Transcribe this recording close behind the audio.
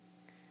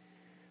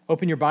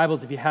Open your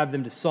Bibles, if you have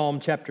them, to Psalm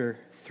chapter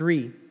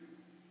 3.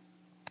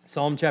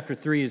 Psalm chapter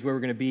 3 is where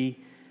we're going to be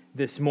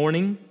this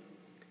morning.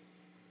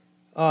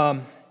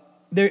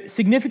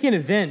 Significant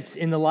events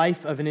in the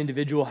life of an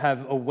individual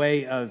have a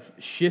way of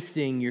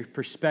shifting your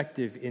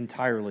perspective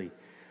entirely.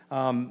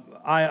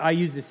 I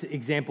use this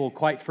example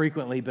quite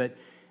frequently, but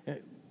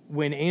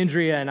when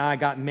Andrea and I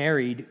got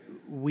married,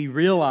 we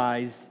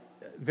realized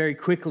very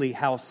quickly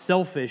how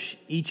selfish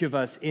each of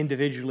us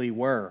individually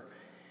were.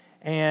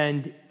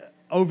 And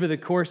over the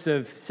course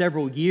of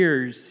several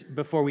years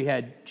before we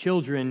had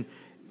children,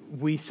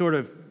 we sort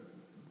of,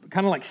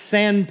 kind of like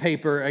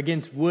sandpaper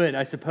against wood,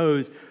 I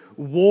suppose,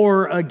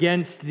 war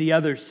against the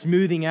other,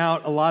 smoothing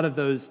out a lot of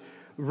those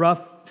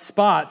rough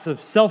spots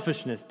of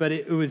selfishness. But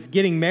it was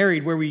getting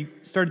married where we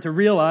started to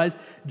realize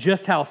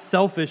just how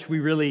selfish we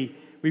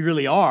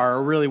really are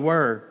or really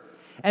were.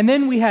 And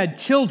then we had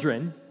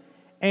children,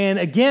 and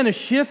again, a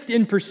shift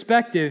in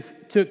perspective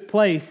took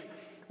place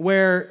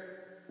where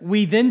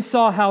we then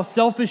saw how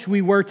selfish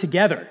we were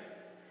together.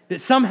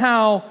 That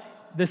somehow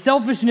the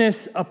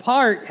selfishness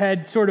apart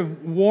had sort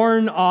of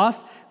worn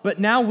off, but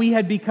now we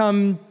had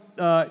become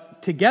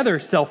together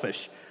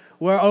selfish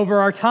over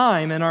our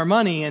time and our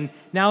money, and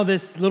now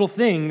this little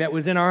thing that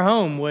was in our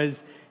home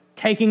was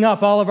taking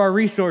up all of our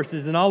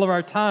resources and all of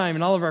our time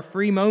and all of our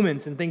free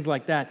moments and things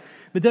like that.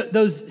 But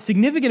those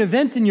significant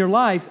events in your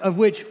life, of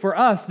which for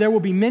us there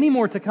will be many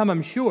more to come,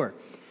 I'm sure,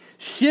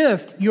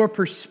 shift your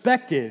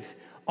perspective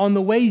on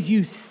the ways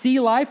you see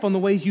life, on the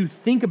ways you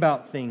think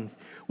about things.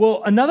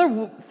 Well,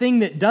 another thing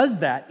that does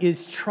that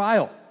is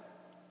trial.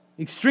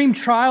 Extreme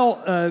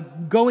trial,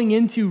 going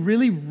into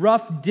really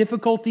rough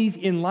difficulties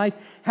in life,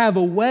 have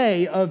a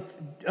way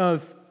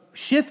of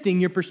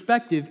shifting your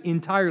perspective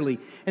entirely.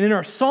 And in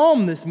our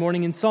psalm this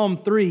morning, in Psalm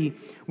 3,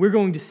 we're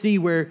going to see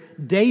where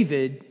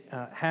David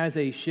has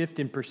a shift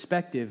in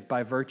perspective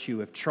by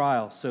virtue of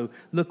trial. So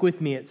look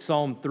with me at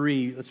Psalm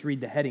 3. Let's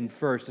read the heading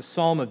first. A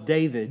psalm of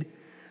David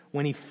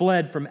when he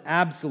fled from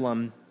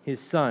Absalom, his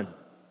son.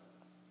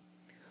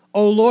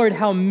 O Lord,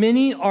 how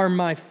many are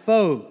my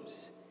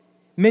foes?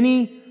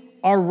 Many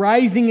are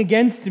rising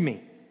against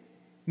me.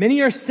 Many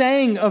are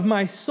saying of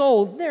my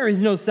soul, there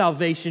is no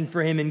salvation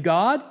for him in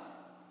God.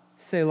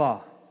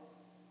 Selah.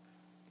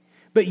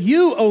 But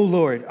you, O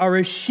Lord, are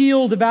a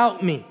shield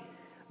about me,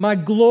 my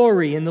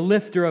glory and the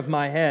lifter of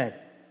my head.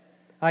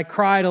 I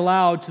cried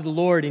aloud to the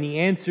Lord, and he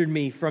answered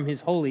me from his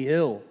holy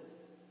hill.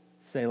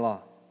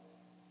 Selah.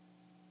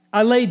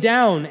 I lay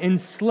down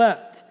and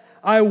slept.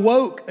 I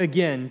woke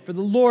again, for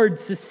the Lord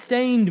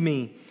sustained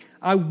me.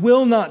 I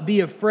will not be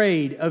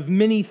afraid of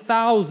many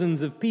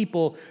thousands of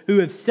people who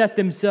have set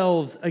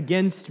themselves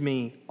against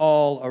me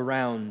all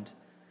around.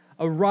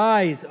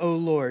 Arise, O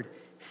Lord,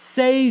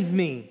 save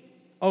me,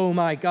 O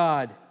my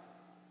God.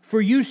 For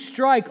you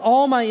strike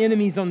all my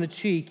enemies on the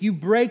cheek. You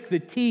break the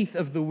teeth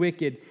of the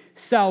wicked.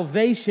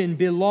 Salvation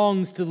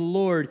belongs to the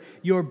Lord,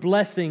 your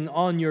blessing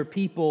on your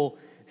people,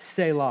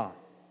 Selah.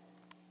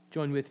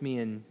 Join with me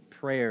in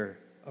prayer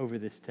over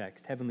this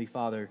text. Heavenly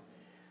Father,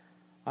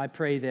 I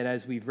pray that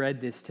as we've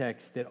read this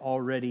text, that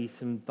already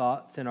some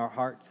thoughts in our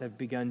hearts have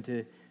begun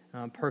to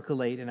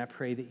percolate, and I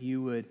pray that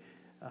you would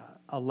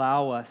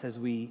allow us, as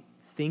we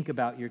think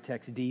about your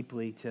text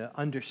deeply, to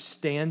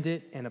understand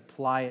it and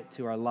apply it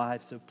to our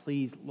lives. So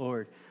please,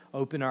 Lord,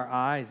 open our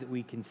eyes that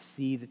we can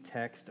see the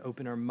text,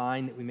 open our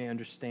mind that we may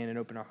understand, and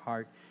open our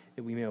heart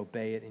that we may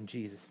obey it. In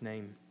Jesus'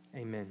 name,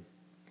 amen.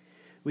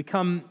 We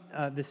come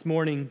this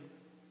morning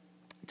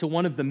to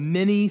one of the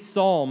many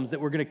psalms that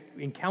we're going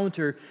to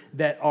encounter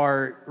that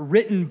are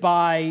written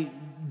by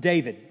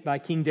David, by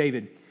King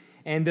David,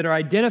 and that are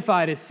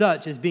identified as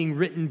such, as being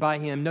written by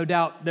him. No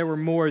doubt there were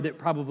more that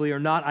probably are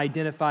not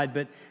identified,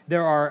 but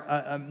there are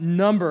a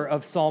number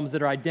of psalms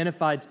that are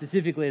identified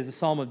specifically as a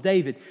psalm of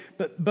David.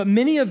 But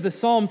many of the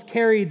psalms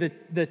carry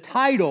the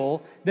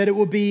title that it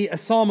will be a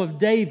psalm of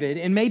David,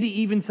 and maybe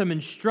even some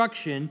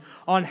instruction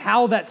on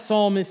how that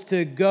psalm is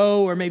to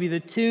go, or maybe the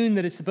tune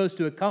that is supposed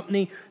to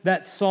accompany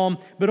that psalm.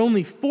 But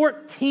only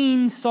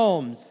 14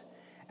 psalms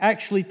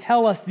actually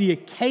tell us the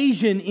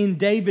occasion in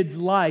David's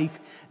life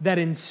that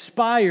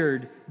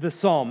inspired the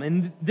psalm.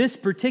 And this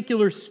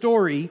particular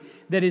story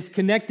that is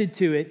connected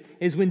to it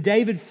is when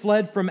David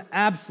fled from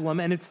Absalom,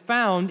 and it's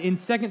found in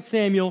 2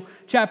 Samuel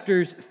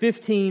chapters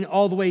 15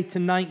 all the way to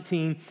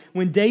 19,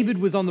 when David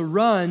was on the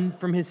run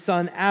from his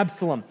son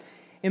Absalom.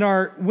 In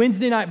our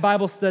Wednesday night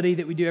Bible study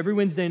that we do every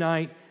Wednesday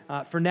night,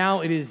 for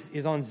now it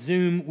is on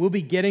Zoom, we'll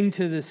be getting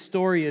to the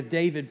story of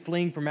David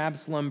fleeing from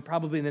Absalom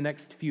probably in the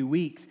next few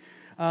weeks.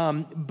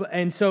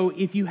 And so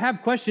if you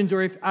have questions,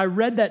 or if I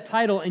read that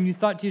title and you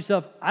thought to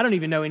yourself, I don't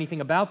even know anything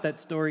about that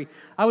story,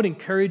 I would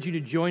encourage you to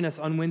join us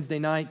on Wednesday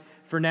night.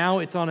 For now,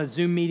 it's on a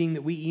Zoom meeting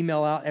that we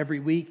email out every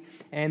week,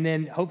 and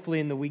then hopefully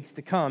in the weeks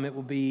to come, it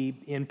will be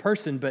in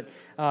person. But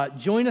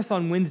join us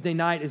on Wednesday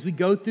night as we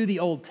go through the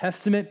Old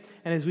Testament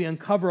and as we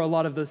uncover a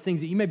lot of those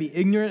things that you may be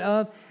ignorant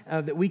of,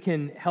 that we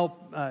can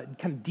help kind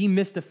of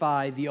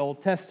demystify the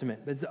Old Testament.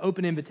 But it's an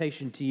open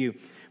invitation to you.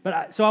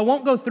 So I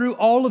won't go through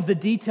all of the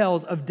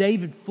details of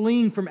David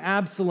fleeing from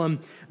Absalom,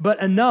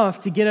 but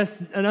enough to get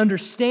us an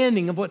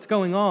understanding of what's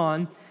going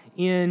on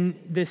in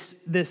this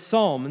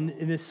psalm,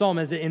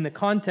 as in the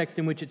context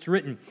in which it's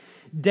written.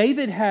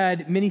 David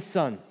had many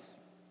sons.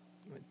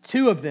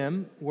 Two of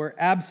them were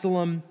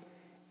Absalom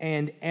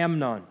and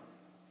Amnon.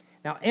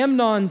 Now,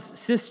 Amnon's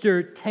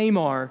sister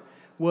Tamar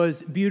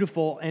was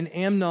beautiful, and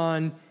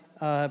Amnon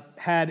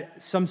had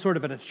some sort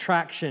of an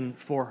attraction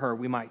for her,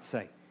 we might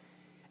say.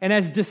 And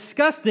as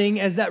disgusting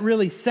as that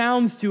really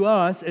sounds to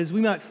us, as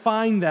we might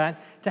find that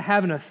to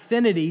have an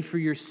affinity for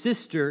your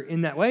sister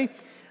in that way,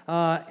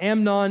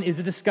 Amnon is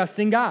a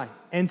disgusting guy.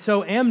 And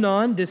so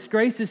Amnon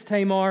disgraces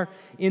Tamar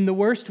in the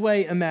worst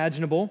way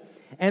imaginable.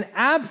 And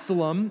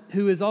Absalom,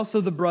 who is also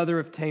the brother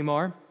of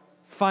Tamar,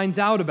 finds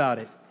out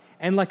about it.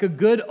 And like a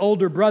good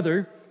older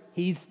brother,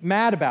 he's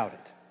mad about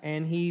it.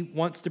 And he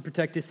wants to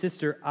protect his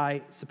sister,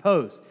 I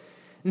suppose.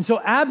 And so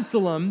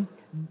Absalom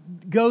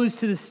goes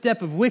to the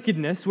step of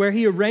wickedness where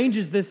he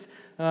arranges this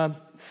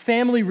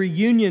family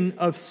reunion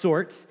of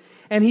sorts,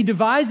 and he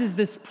devises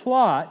this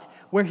plot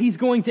where he's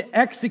going to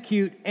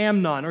execute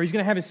Amnon, or he's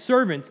going to have his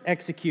servants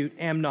execute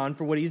Amnon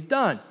for what he's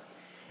done.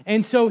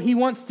 And so he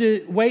wants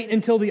to wait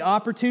until the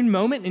opportune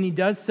moment, and he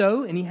does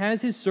so, and he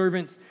has his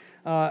servants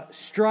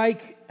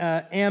strike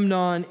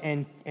Amnon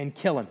and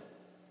kill him.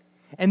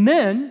 And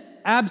then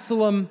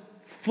Absalom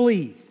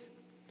flees.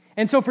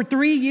 And so for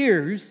 3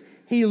 years,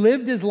 he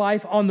lived his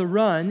life on the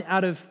run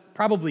out of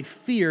probably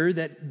fear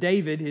that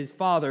David, his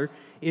father,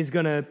 is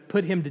going to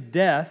put him to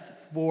death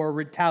for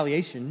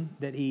retaliation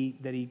that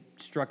he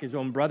struck his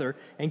own brother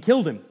and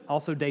killed him,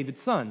 also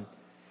David's son.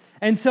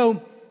 And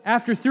so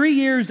after 3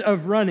 years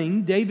of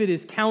running, David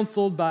is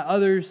counseled by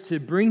others to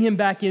bring him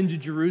back into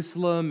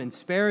Jerusalem and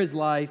spare his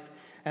life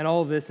and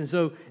all of this. And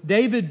so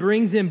David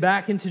brings him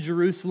back into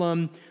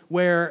Jerusalem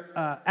where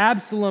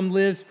Absalom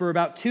lives for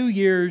about 2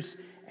 years,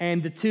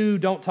 and the two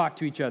don't talk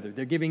to each other.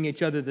 They're giving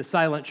each other the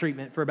silent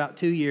treatment for about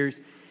 2 years.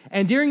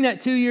 And during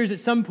that 2 years, at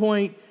some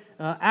point,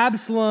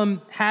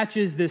 Absalom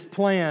hatches this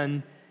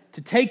plan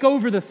to take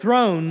over the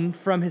throne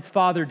from his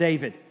father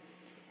David.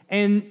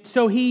 And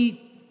so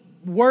he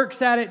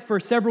works at it for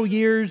several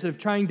years of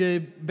trying to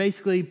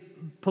basically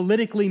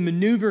politically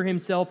maneuver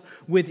himself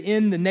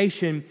within the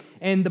nation.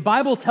 And the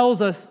Bible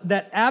tells us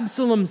that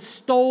Absalom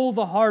stole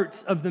the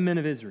hearts of the men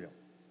of Israel.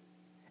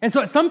 And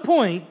so at some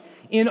point,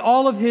 in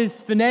all of his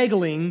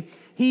finagling,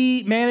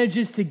 he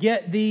manages to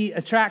get the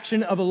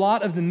attraction of a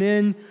lot of the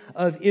men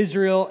of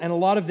Israel, and a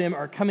lot of them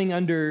are coming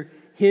under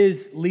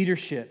his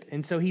leadership.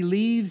 And so he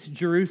leaves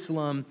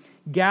Jerusalem,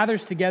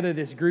 gathers together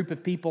this group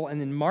of people,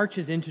 and then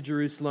marches into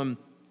Jerusalem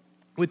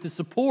with the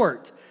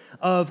support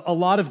of a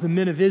lot of the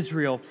men of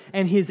Israel.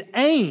 And his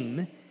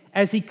aim,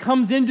 as he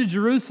comes into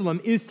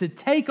Jerusalem, is to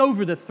take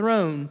over the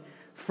throne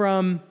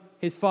from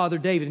his father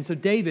David. And so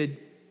David,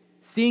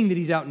 seeing that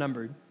he's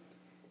outnumbered,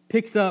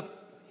 picks up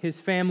his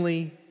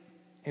family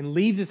and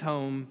leaves his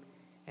home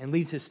and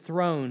leaves his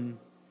throne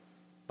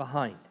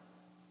behind.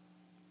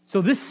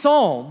 So this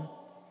psalm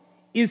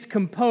is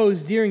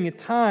composed during a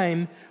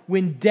time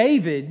when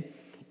David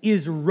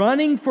is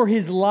running for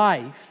his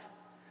life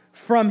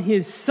from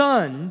his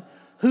son,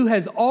 who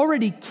has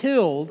already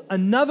killed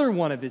another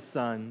one of his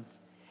sons,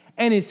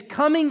 and is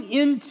coming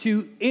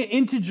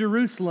into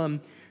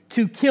Jerusalem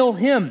to kill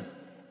him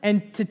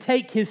and to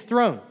take his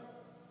throne.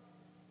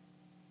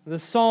 The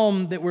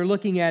psalm that we're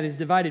looking at is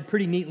divided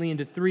pretty neatly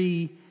into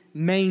 3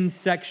 main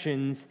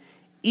sections.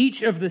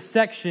 Each of the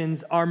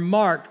sections are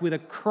marked with a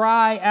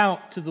cry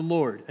out to the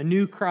Lord, a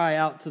new cry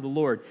out to the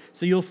Lord.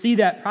 So you'll see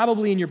that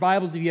probably in your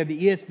Bibles if you have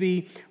the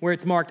ESV, where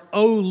it's marked,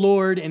 "O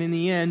Lord," and in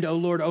the end, "O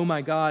Lord, O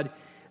my God,"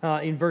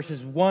 in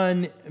verses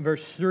 1,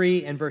 verse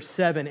 3, and verse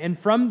 7. And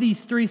from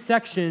these 3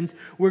 sections,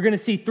 we're going to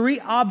see 3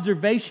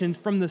 observations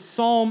from the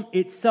psalm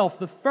itself.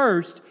 The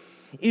first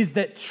is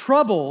that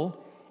trouble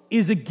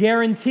is a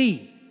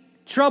guarantee.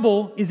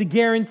 Trouble is a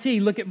guarantee.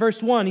 Look at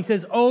verse 1. He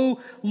says, "O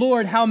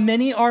Lord, how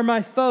many are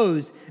my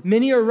foes?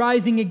 Many are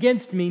rising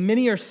against me.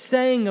 Many are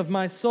saying of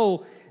my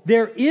soul,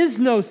 there is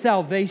no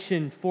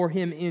salvation for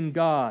him in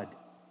God."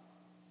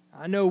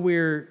 I know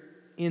we're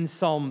in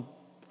Psalm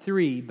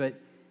 3, but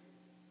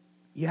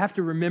you have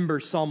to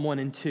remember Psalm 1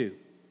 and 2.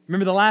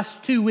 Remember the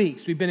last 2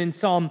 weeks we've been in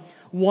Psalm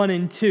 1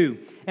 and 2.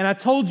 And I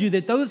told you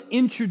that those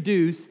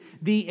introduce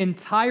the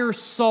entire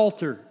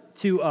Psalter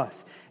to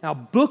us. Now,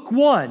 book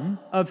 1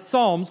 of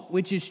Psalms,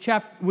 which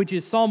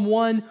is Psalm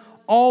 1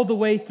 all the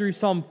way through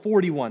Psalm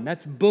 41.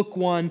 That's book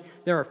 1.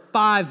 There are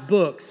 5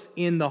 books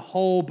in the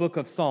whole book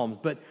of Psalms,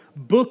 but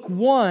book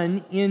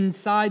 1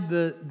 inside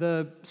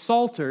the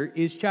Psalter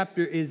is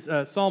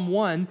Psalm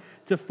 1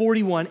 to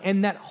 41,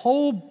 and that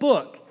whole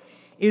book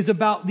is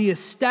about the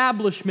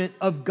establishment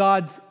of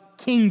God's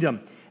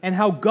kingdom and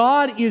how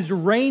God is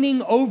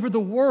reigning over the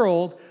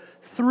world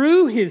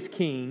through his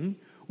king,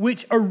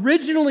 which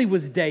originally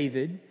was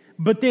David,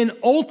 but then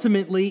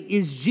ultimately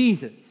is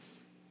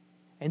Jesus.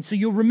 And so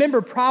you'll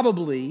remember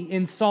probably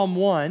in Psalm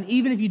 1,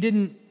 even if you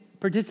didn't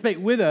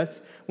participate with us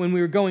when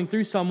we were going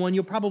through Psalm 1,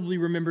 you'll probably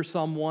remember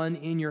Psalm 1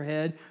 in your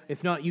head.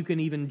 If not, you can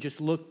even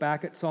just look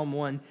back at Psalm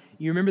 1.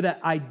 You remember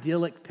that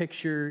idyllic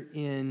picture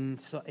in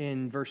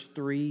verse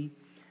 3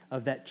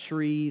 of that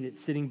tree that's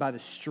sitting by the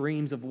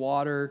streams of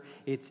water.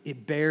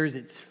 It bears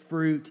its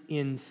fruit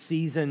in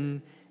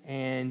season,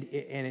 and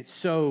it's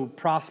so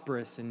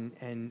prosperous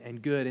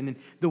and good. And then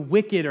the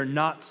wicked are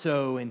not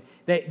so, and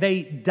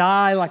they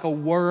die like a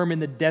worm in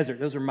the desert.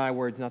 Those are my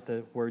words, not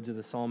the words of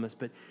the psalmist.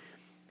 But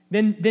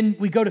then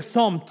we go to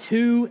Psalm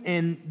 2,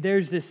 and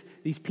there's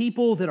these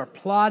people that are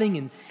plotting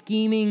and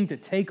scheming to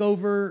take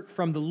over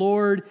from the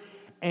Lord,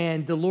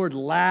 and the Lord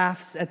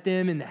laughs at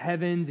them in the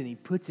heavens, and He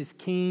puts His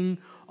king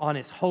on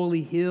His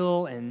holy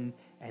hill, and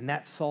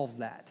that solves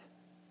that.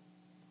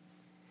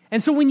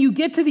 And so when you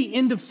get to the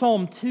end of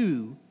Psalm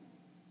 2,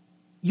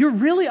 you're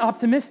really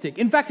optimistic.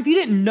 In fact, if you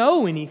didn't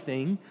know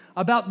anything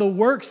about the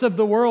works of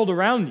the world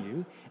around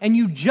you, and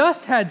you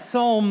just had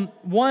Psalm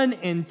 1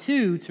 and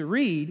 2 to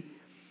read,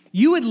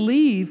 you would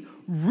leave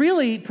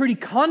really pretty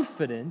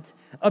confident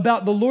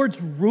about the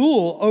Lord's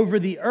rule over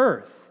the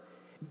earth.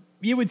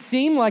 It would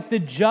seem like the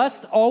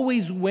just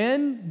always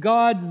win.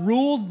 God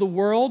rules the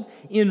world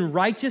in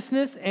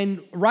righteousness,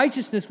 and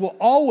righteousness will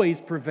always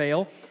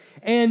prevail,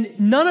 and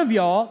none of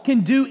y'all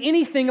can do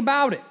anything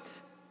about it.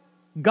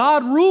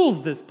 God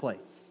rules this place.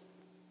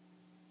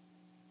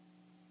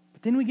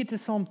 But then we get to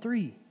Psalm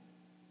 3,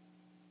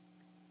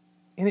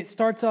 and it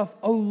starts off,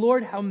 "Oh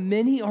Lord, how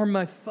many are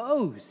my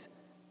foes?"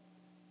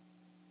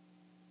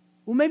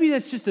 Well, maybe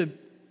that's just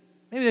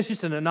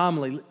an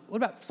anomaly. What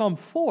about Psalm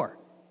 4?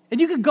 And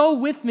you could go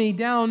with me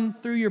down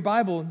through your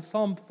Bible in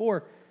Psalm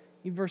 4,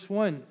 in verse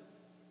 1.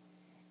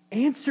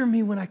 "Answer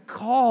me when I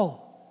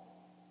call,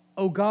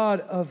 O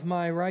God of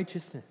my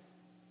righteousness."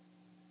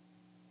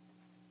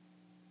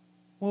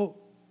 Well,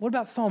 what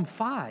about Psalm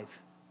 5?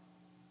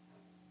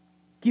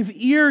 "Give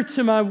ear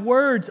to my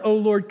words, O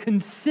Lord.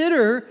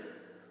 Consider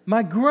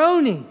my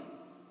groaning."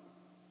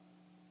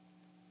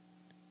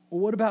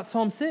 Well, what about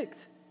Psalm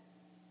 6?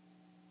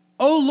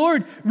 "O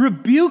Lord,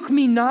 rebuke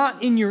me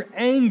not in your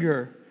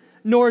anger,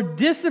 nor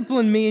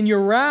discipline me in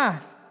your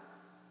wrath.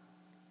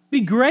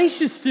 Be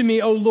gracious to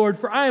me, O Lord,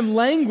 for I am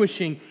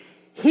languishing.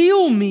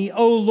 Heal me,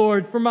 O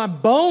Lord, for my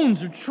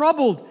bones are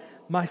troubled.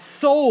 My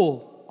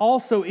soul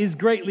also is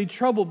greatly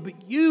troubled.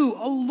 But you,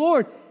 O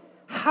Lord,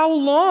 how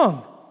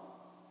long?"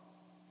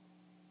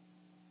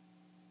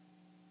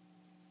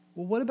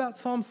 Well, what about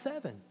Psalm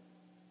 7?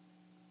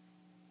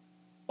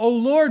 "O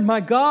Lord,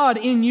 my God,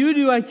 in you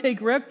do I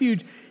take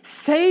refuge.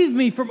 Save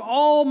me from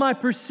all my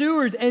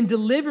pursuers and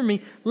deliver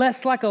me,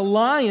 lest like a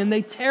lion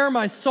they tear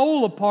my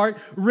soul apart,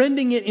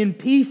 rending it in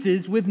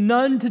pieces with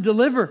none to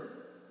deliver."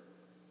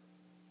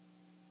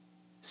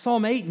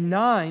 Psalm 8 and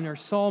 9 are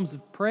psalms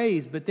of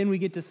praise, but then we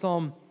get to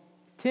Psalm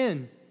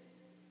 10.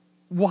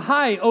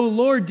 "Why, O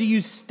Lord, do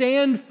you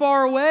stand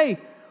far away?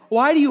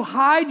 Why do you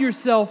hide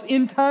yourself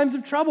in times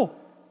of trouble?"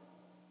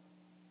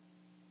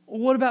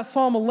 What about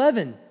Psalm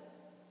 11?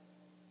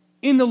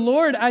 "In the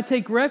Lord I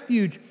take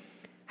refuge.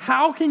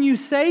 How can you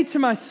say to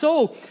my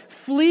soul,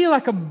 flee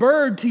like a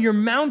bird to your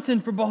mountain?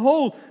 For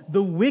behold,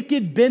 the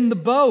wicked bend the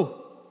bow.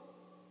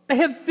 They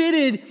have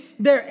fitted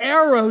their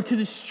arrow to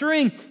the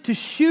string to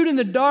shoot in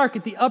the dark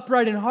at the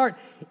upright in heart.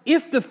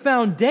 If the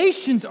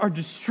foundations are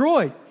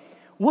destroyed,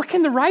 what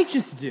can the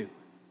righteous do?"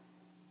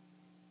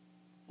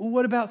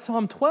 What about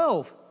Psalm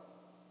 12?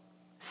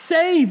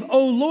 "Save,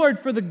 O Lord,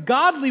 for the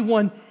godly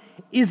one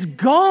is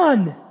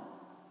gone.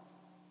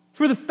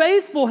 For the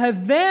faithful have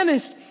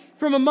vanished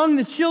from among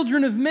the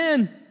children of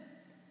men.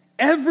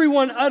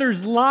 Everyone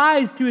utters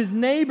lies to his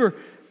neighbor.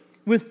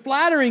 With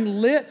flattering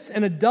lips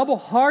and a double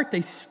heart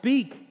they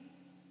speak."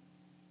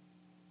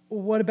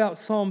 Well, what about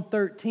Psalm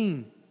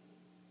 13?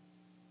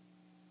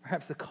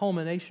 Perhaps the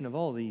culmination of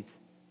all these.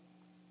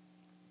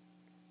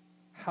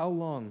 "How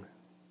long,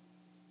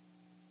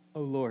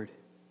 O Lord,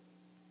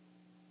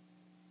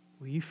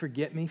 will you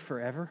forget me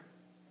forever?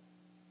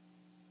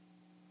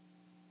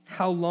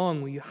 How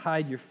long will you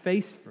hide your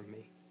face from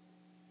me?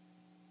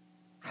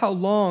 How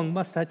long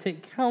must I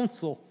take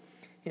counsel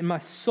in my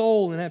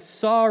soul and have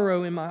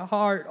sorrow in my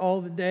heart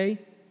all the day?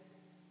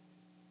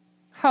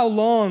 How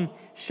long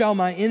shall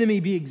my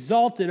enemy be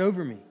exalted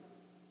over me?"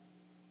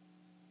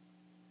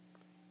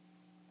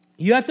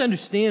 You have to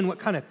understand what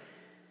kind of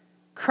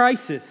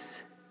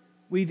crisis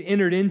we've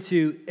entered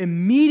into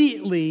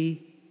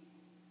immediately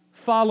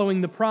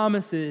following the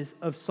promises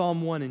of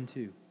Psalm 1 and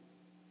 2.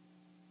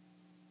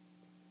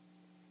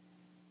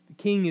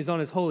 The king is on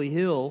his holy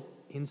hill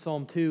in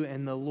Psalm 2,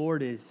 and the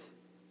Lord is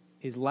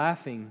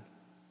laughing.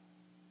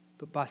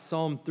 But by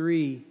Psalm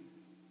 3,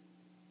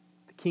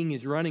 the king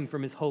is running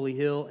from his holy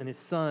hill, and his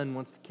son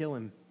wants to kill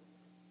him.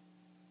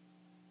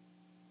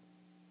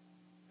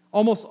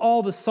 Almost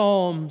all the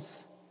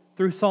Psalms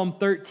through Psalm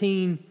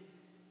 13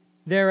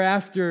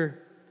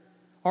 thereafter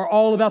are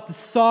all about the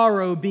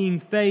sorrow being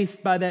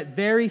faced by that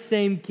very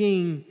same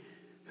king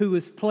who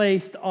was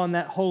placed on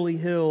that holy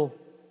hill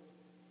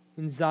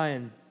in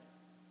Zion.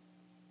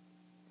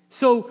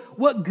 So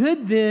what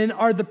good then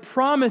are the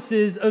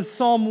promises of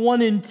Psalm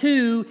 1 and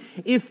 2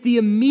 if the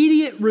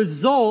immediate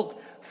result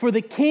for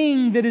the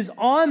king that is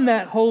on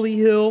that holy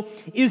hill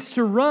is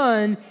to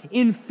run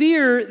in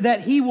fear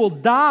that he will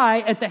die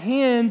at the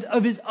hands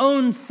of his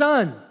own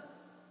son?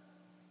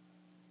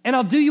 And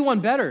I'll do you one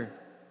better.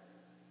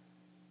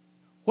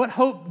 What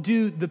hope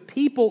do the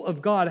people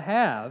of God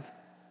have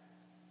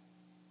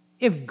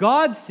if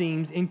God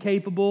seems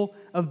incapable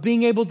of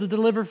being able to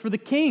deliver for the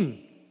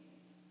king?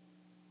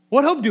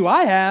 What hope do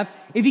I have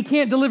if he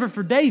can't deliver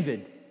for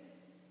David?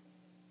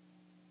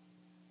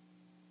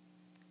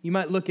 You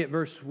might look at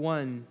verse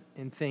 1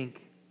 and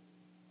think,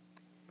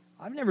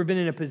 I've never been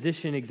in a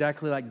position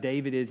exactly like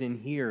David is in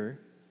here,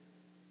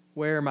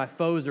 where my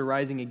foes are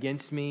rising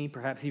against me,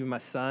 perhaps even my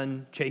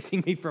son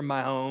chasing me from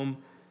my home,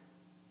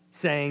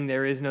 saying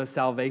there is no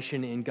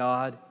salvation in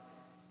God.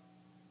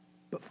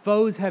 But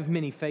foes have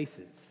many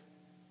faces.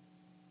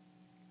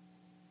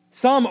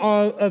 Some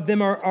of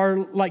them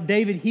are like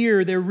David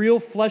here, they're real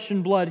flesh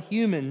and blood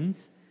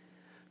humans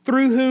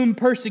through whom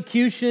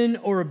persecution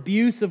or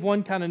abuse of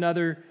one kind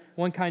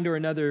or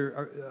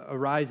another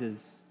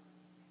arises.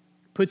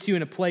 Puts you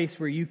in a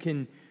place where you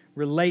can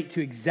relate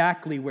to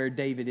exactly where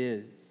David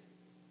is.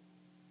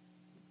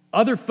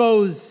 Other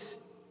foes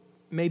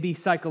may be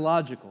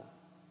psychological.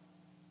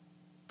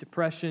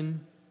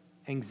 Depression,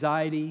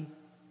 anxiety,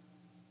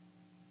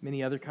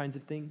 many other kinds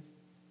of things.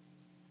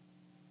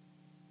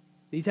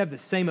 These have the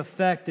same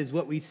effect as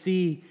what we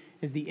see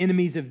as the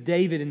enemies of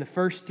David in the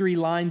first three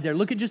lines there.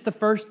 Look at just the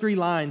first three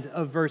lines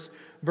of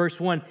verse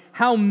 1.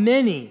 How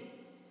many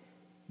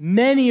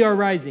are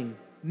rising,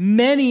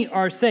 many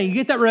are saying. You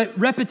get that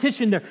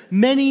repetition there.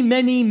 Many,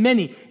 many,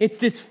 many. It's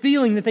this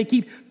feeling that they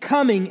keep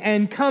coming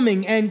and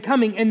coming and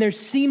coming, and there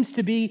seems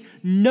to be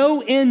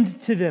no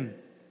end to them.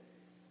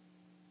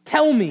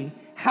 Tell me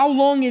how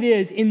long it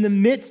is in the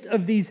midst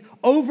of these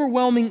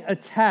overwhelming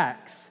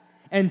attacks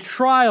and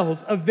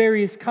trials of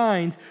various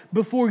kinds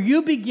before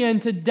you begin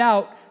to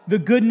doubt the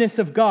goodness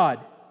of God.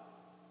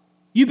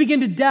 You begin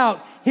to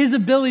doubt His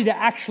ability to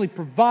actually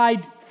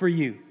provide for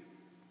you.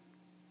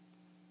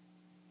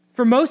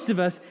 For most of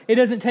us, it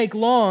doesn't take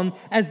long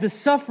as the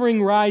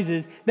suffering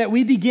rises that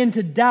we begin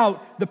to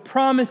doubt the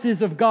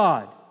promises of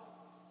God.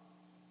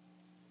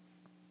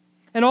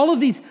 And all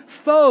of these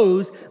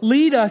foes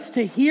lead us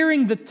to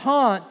hearing the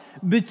taunt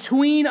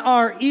between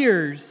our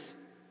ears.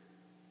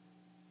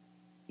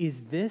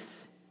 Is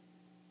this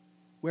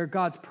where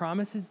God's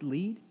promises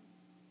lead?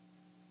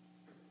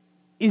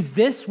 Is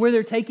this where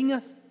they're taking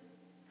us?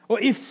 Well,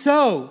 if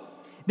so,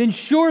 then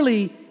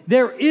surely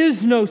there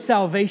is no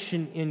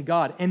salvation in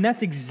God. And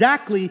that's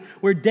exactly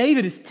where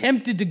David is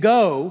tempted to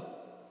go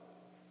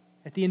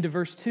at the end of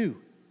verse 2.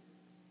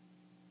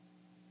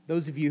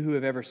 Those of you who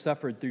have ever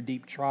suffered through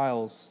deep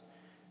trials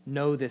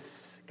know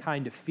this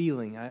kind of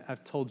feeling.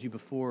 I've told you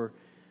before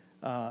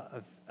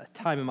of a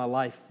time in my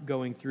life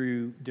going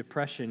through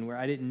depression where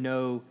I didn't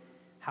know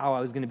how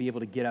I was going to be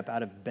able to get up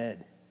out of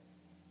bed,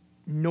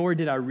 nor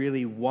did I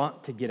really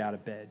want to get out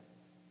of bed.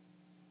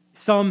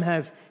 Some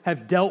have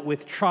dealt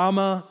with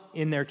trauma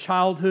in their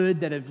childhood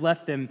that have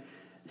left them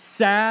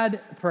sad,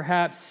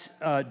 perhaps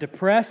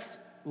depressed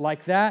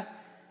like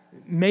that,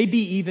 maybe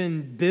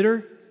even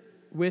bitter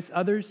with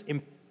others,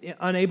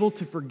 unable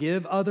to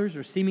forgive others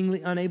or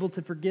seemingly unable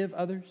to forgive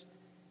others.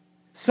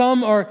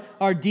 Some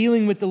are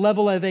dealing with the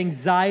level of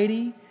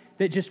anxiety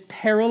that just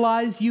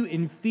paralyze you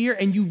in fear,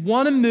 and you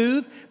want to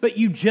move, but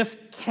you just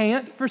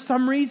can't for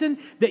some reason,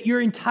 that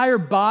your entire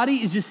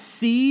body is just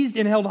seized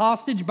and held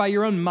hostage by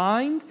your own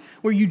mind,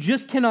 where you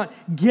just cannot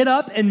get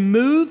up and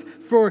move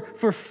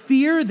for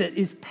fear that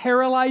is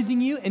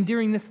paralyzing you. And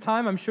during this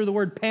time, I'm sure the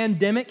word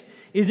pandemic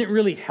isn't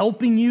really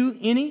helping you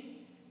any.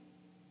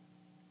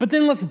 But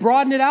then let's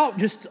broaden it out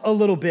just a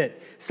little bit.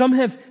 Some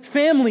have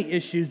family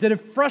issues that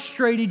have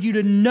frustrated you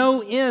to no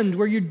end,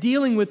 where you're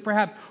dealing with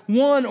perhaps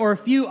one or a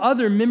few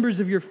other members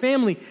of your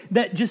family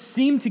that just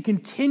seem to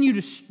continue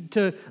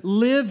to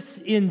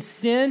live in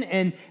sin,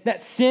 and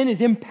that sin is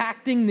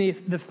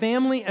impacting the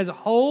family as a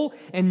whole,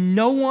 and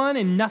no one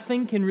and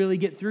nothing can really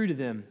get through to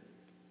them.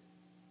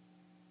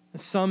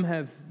 Some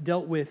have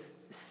dealt with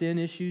sin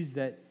issues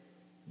that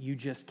you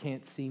just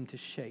can't seem to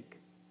shake,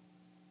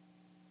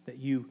 that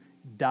you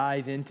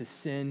dive into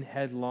sin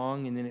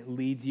headlong, and then it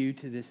leads you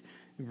to this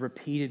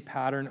repeated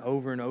pattern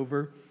over and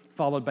over,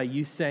 followed by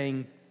you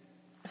saying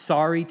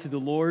sorry to the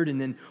Lord and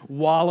then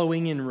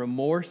wallowing in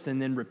remorse and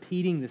then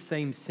repeating the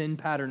same sin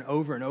pattern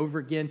over and over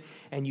again,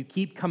 and you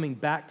keep coming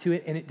back to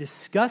it, and it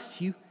disgusts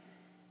you,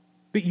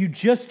 but you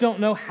just don't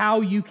know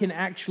how you can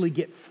actually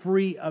get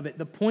free of it.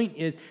 The point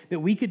is that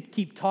we could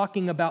keep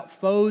talking about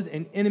foes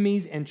and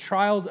enemies and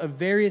trials of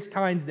various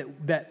kinds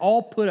that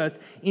all put us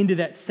into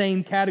that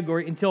same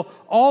category until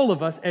all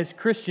of us as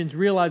Christians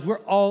realize we're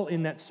all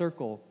in that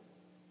circle.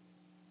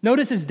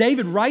 Notice as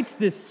David writes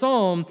this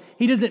psalm,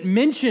 he doesn't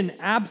mention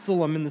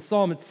Absalom in the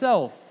psalm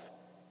itself.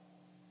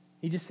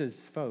 He just says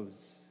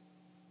foes.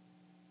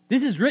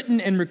 This is written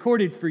and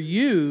recorded for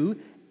you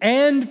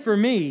and for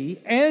me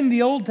and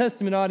the Old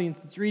Testament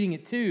audience that's reading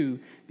it too,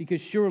 because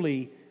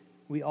surely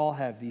We all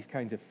have these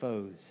kinds of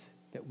foes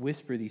that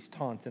whisper these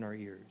taunts in our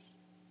ears.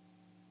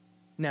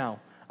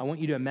 Now, I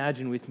want you to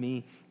imagine with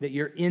me that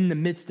you're in the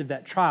midst of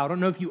that trial. I don't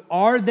know if you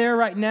are there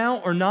right now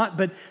or not,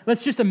 but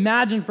let's just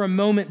imagine for a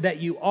moment that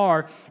you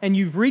are, and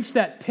you've reached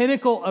that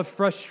pinnacle of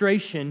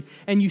frustration,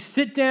 and you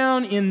sit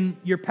down in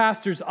your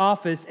pastor's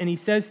office, and he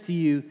says to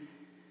you,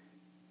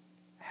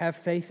 have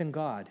faith in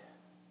God.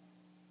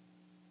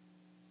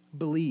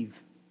 Believe.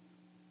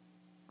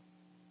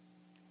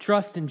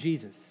 Trust in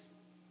Jesus.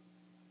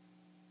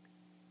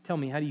 Tell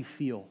me, how do you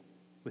feel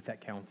with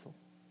that counsel?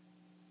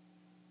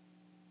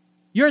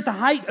 You're at the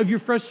height of your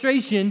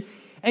frustration,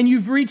 and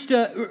you've reached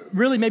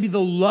really maybe the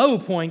low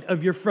point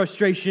of your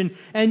frustration,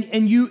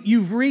 and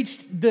you've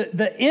reached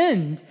the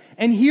end,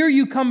 and here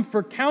you come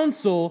for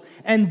counsel,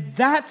 and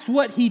that's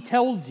what he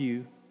tells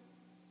you.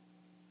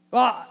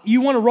 Well,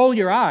 you want to roll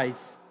your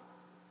eyes.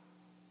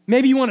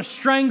 Maybe you want to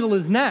strangle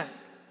his neck.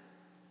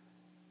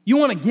 You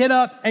want to get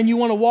up and you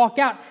want to walk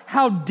out.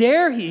 How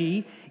dare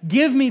he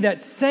give me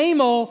that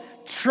same old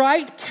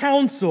trite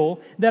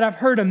counsel that I've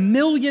heard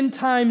 1,000,000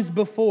 times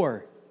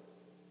before?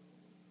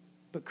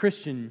 But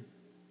Christian,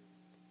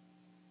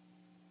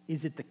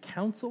 is it the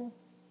counsel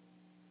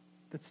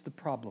that's the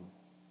problem?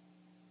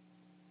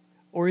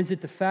 Or is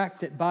it the fact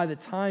that by the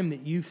time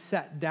that you've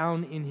sat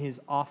down in his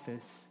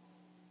office,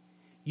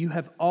 you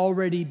have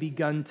already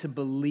begun to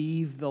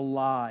believe the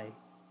lie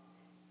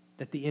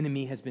that the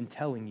enemy has been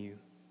telling you?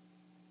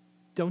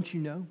 Don't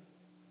you know?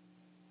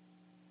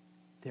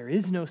 There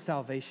is no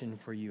salvation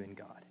for you in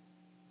God.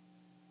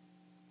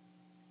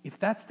 If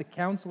that's the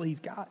counsel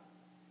he's got,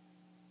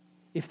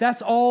 if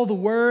that's all the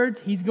words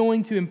he's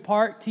going to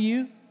impart to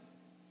you,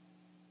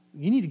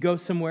 you need to go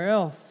somewhere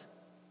else.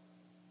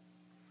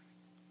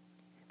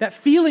 That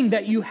feeling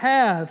that you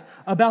have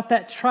about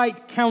that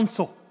trite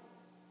counsel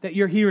that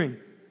you're hearing,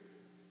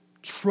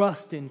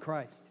 trust in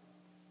Christ.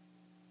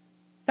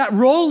 That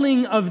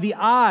rolling of the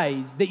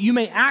eyes that you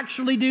may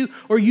actually do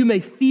or you may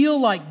feel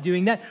like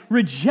doing, that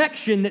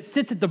rejection that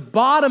sits at the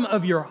bottom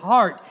of your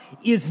heart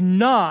is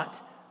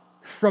not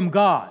from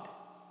God.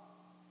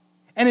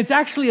 And it's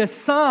actually a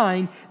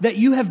sign that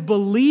you have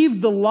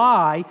believed the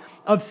lie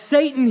of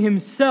Satan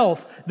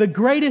himself, the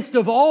greatest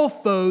of all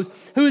foes,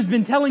 who has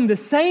been telling the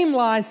same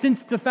lie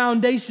since the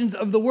foundations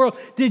of the world.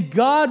 Did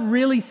God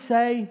really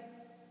say?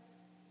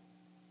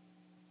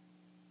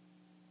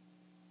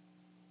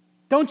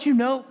 Don't you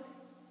know?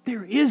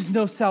 There is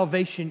no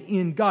salvation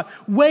in God.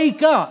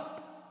 Wake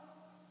up.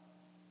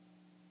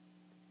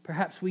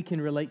 Perhaps we can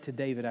relate to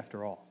David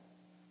after all.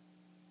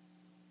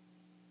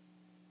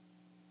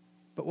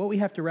 But what we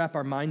have to wrap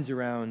our minds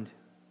around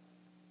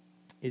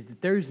is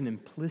that there's an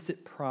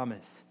implicit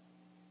promise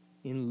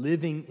in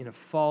living in a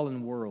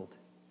fallen world.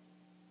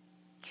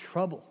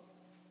 Trouble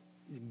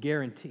is a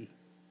guarantee.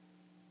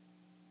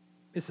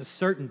 It's a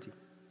certainty.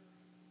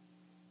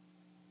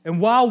 And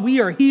while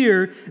we are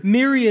here,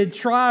 myriad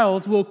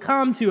trials will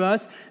come to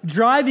us,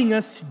 driving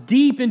us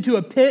deep into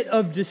a pit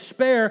of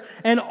despair.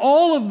 And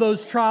all of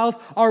those trials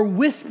are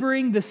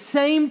whispering the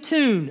same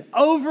tune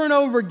over and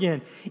over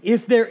again.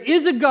 If there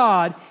is a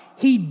God,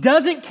 he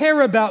doesn't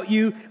care about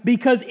you,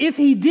 because if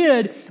he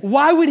did,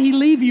 why would he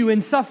leave you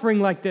in suffering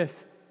like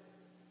this?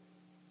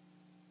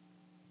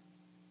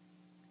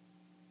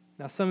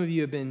 Now, some of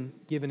you have been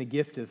given a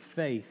gift of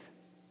faith,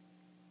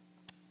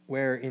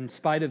 where in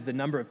spite of the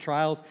number of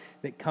trials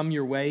that come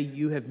your way,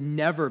 you have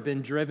never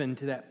been driven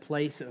to that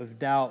place of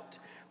doubt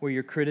where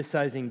you're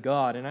criticizing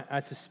God. And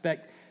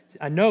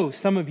I know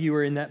some of you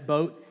are in that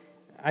boat.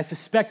 I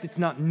suspect it's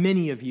not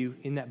many of you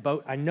in that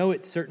boat. I know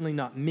it's certainly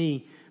not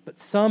me, but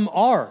some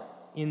are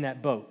in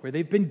that boat where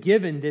they've been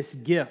given this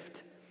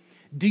gift.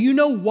 Do you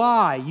know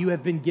why you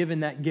have been given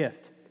that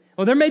gift?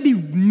 Well, there may be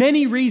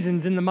many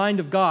reasons in the mind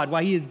of God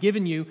why he has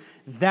given you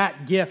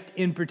that gift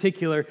in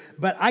particular,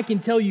 but I can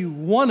tell you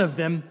one of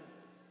them,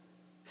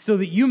 so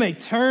that you may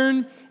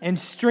turn and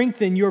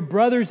strengthen your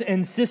brothers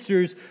and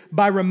sisters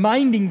by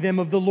reminding them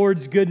of the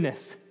Lord's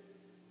goodness.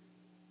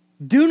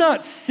 Do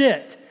not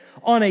sit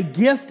on a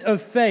gift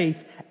of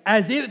faith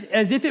as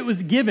if it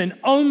was given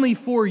only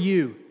for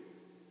you.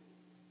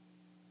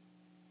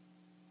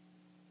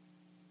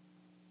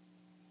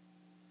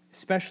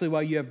 Especially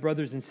while you have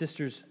brothers and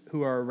sisters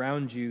who are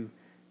around you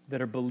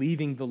that are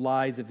believing the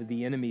lies of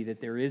the enemy,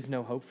 that there is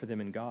no hope for them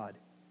in God.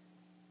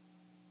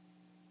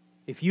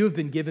 If you have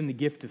been given the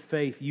gift of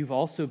faith, you've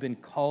also been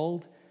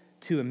called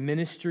to a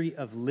ministry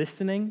of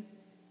listening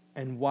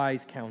and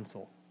wise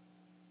counsel.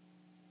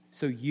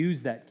 So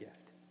use that gift.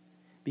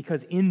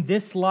 Because in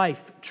this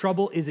life,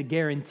 trouble is a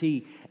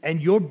guarantee,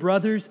 and your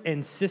brothers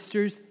and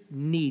sisters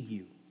need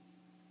you.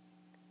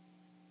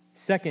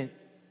 Second,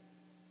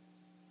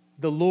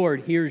 the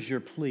Lord hears your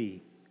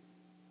plea.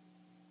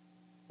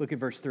 Look at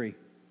verse 3.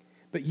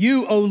 But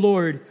you, O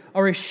Lord,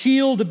 are a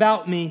shield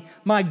about me,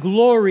 my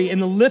glory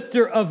and the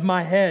lifter of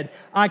my head.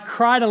 I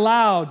cried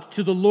aloud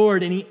to the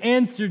Lord, and he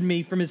answered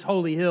me from his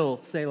holy hill,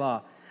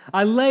 Selah.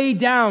 I lay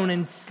down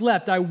and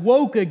slept. I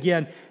woke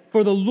again,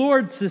 For the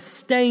Lord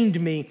sustained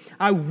me.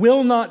 I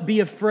will not be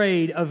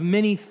afraid of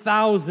many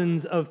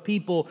thousands of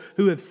people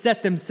who have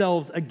set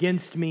themselves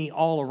against me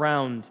all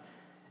around.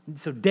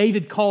 So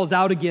David calls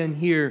out again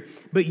here,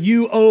 but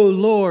you, O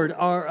Lord,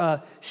 are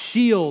a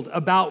shield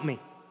about me.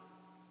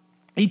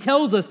 He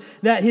tells us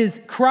that his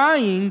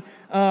crying,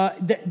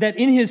 that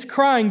in his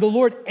crying, the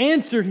Lord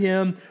answered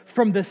him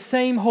from the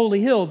same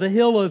holy hill, the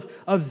hill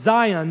of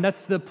Zion.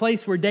 That's the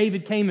place where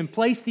David came and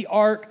placed the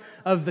Ark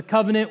of the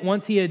Covenant.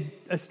 Once he had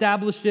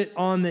established it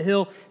on the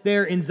hill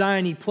there in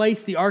Zion, he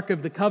placed the Ark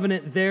of the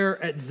Covenant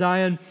there at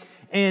Zion.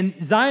 And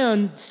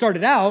Zion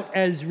started out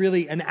as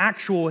really an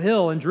actual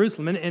hill in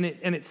Jerusalem, and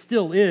it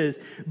still is.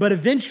 But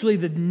eventually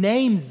the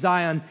name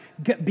Zion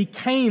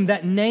became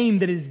that name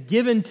that is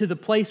given to the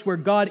place where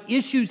God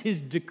issues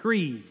his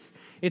decrees.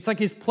 It's like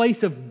his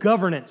place of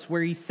governance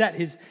where he set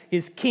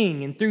his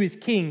king, and through his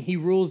king he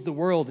rules the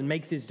world and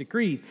makes his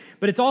decrees.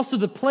 But it's also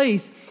the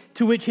place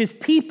to which his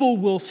people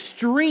will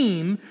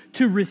stream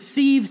to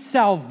receive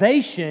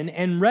salvation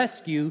and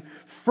rescue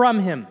from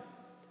him.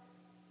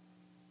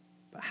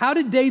 How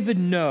did David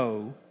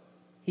know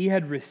he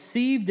had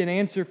received an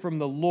answer from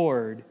the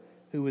Lord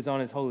who was on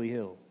his holy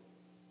hill?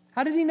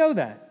 How did he know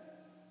that?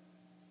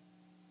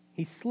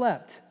 He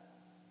slept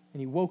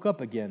and he woke up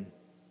again.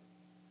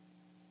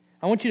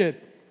 I want you to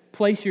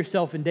place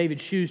yourself in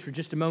David's shoes for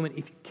just a moment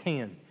if you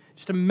can.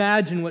 Just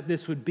imagine what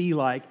this would be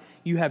like.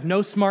 You have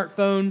no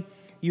smartphone,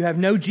 you have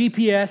no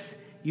GPS,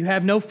 you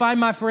have no Find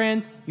My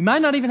Friends, you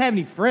might not even have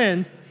any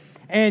friends,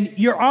 and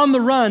you're on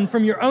the run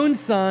from your own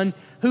son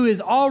who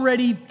has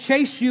already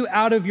chased you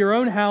out of your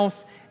own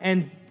house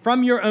and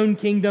from your own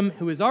kingdom,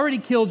 who has already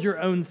killed your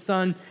own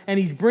son, and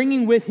he's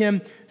bringing with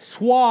him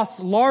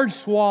large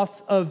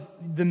swaths of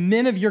the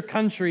men of your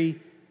country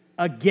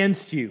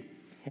against you.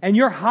 And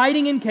you're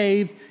hiding in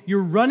caves,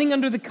 you're running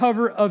under the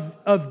cover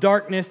of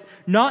darkness,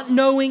 not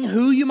knowing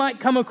who you might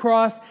come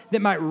across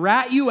that might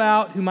rat you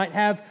out, who might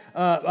have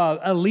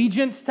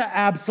allegiance to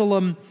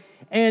Absalom,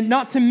 and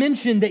not to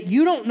mention that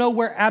you don't know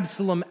where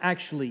Absalom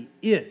actually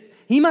is.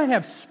 He might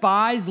have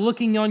spies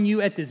looking on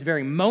you at this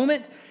very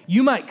moment.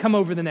 You might come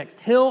over the next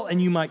hill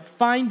and you might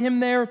find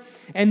him there.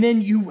 And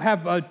then you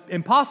have an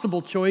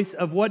impossible choice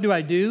of what do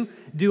I do?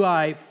 Do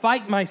I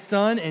fight my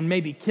son and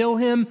maybe kill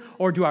him?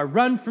 Or do I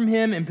run from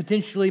him and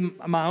potentially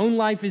my own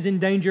life is in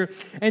danger?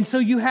 And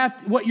so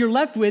what you're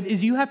left with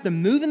is you have to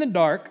move in the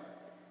dark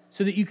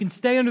so that you can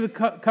stay under the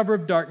cover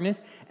of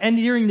darkness. And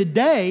during the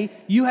day,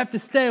 you have to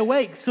stay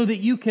awake so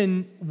that you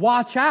can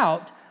watch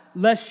out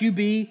lest you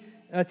be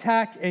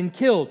attacked and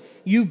killed.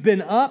 You've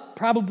been up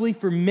probably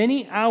for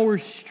many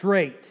hours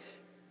straight.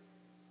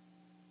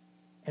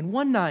 And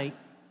one night,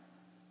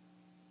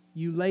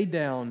 you lay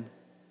down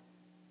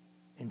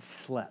and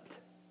slept.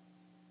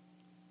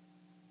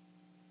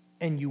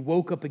 And you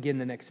woke up again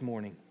the next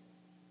morning.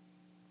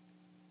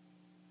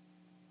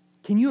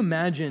 Can you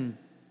imagine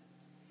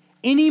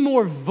any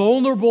more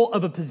vulnerable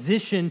of a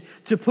position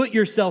to put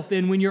yourself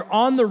in when you're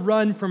on the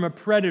run from a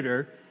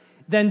predator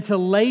than to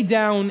lay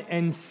down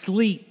and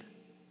sleep?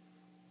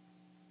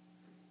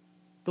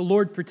 The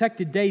Lord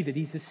protected David.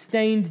 He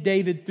sustained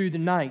David through the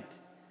night.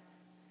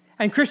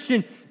 And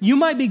Christian, you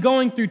might be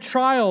going through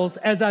trials,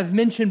 as I've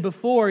mentioned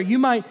before. You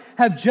might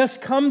have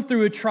just come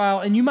through a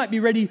trial and you might be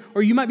ready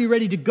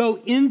to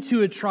go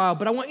into a trial.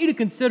 But I want you to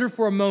consider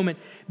for a moment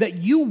that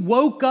you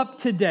woke up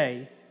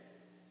today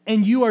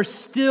and you are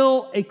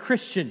still a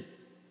Christian.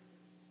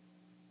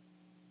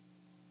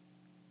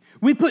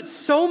 We put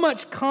so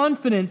much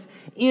confidence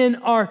in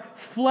our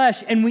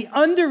flesh and we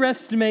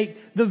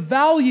underestimate the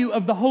value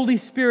of the Holy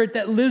Spirit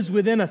that lives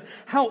within us.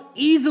 How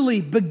easily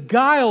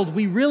beguiled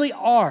we really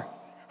are.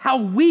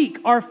 How weak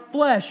our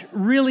flesh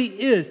really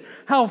is.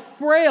 How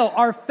frail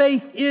our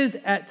faith is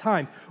at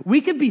times.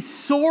 We could be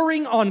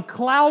soaring on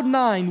cloud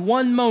 9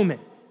 one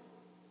moment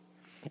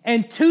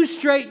and 2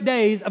 straight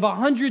days of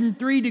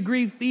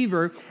 103-degree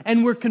fever,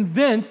 and we're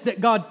convinced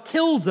that God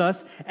kills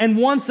us and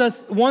wants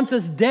us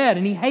dead,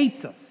 and He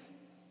hates us.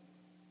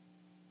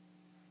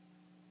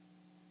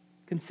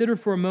 Consider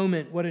for a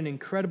moment what an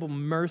incredible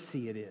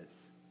mercy it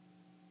is.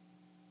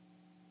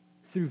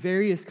 Through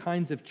various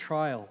kinds of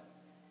trial,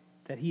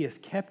 that He has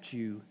kept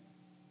you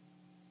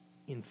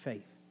in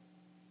faith.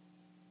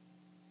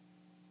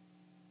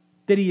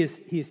 That He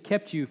has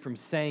kept you from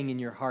saying in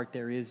your heart,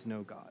 there is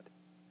no God.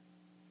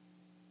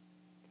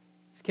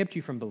 He's kept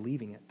you from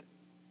believing it.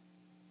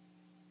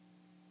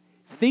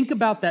 Think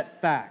about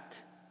that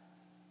fact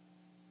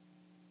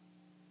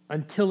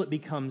until it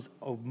becomes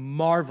a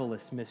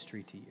marvelous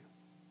mystery to you.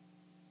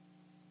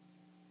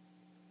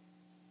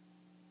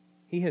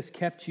 He has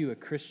kept you a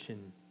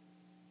Christian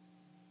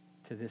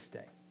to this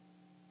day.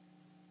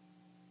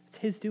 It's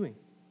His doing.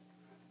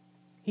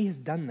 He has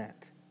done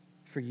that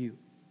for you.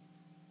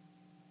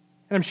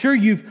 And I'm sure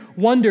you've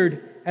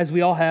wondered, as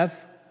we all have,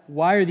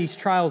 why are these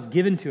trials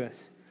given to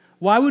us?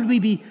 Why would we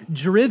be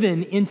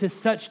driven into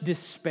such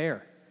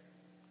despair?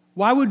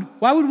 Why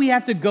would we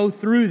have to go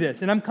through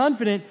this? And I'm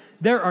confident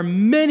there are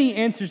many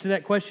answers to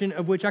that question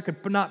of which I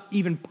could not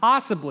even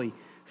possibly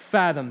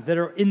fathom, that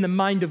are in the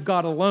mind of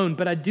God alone.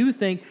 But I do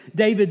think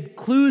David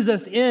clues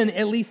us in,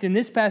 at least in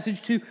this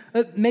passage, to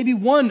maybe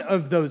one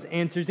of those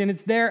answers. And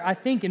it's there, I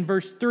think, in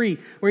verse 3,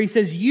 where he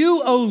says,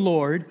 "You, O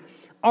Lord,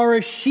 are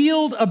a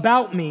shield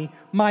about me,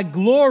 my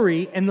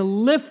glory, and the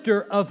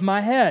lifter of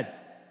my head."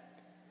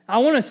 I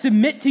want to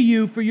submit to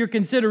you for your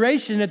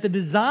consideration that the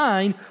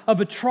design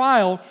of a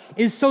trial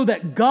is so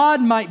that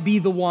God might be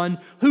the one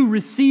who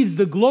receives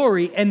the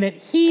glory and that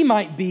He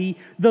might be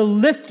the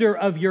lifter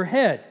of your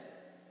head.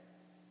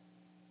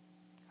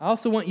 I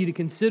also want you to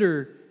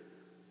consider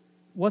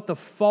what the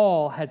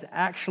fall has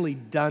actually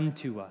done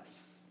to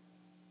us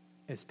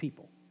as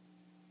people.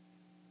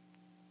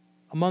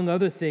 Among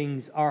other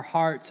things, our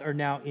hearts are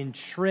now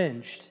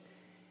entrenched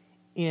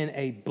in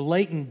a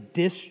blatant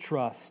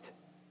distrust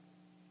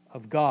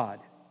of God.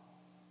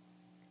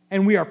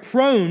 And we are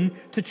prone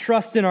to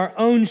trust in our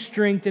own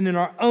strength and in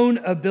our own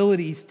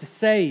abilities to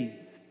save.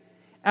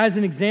 As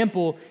an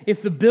example,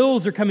 if the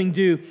bills are coming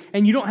due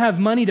and you don't have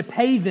money to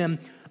pay them,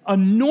 a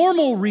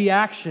normal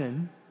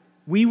reaction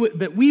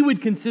that we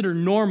would consider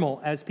normal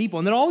as people,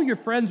 and that all your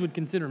friends would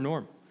consider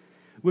normal,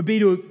 would be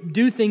to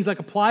do things like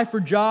apply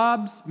for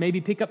jobs, maybe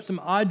pick up some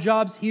odd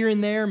jobs here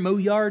and there, mow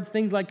yards,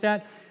 things like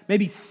that,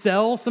 maybe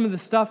sell some of the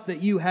stuff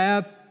that you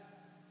have.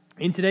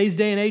 In today's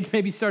day and age,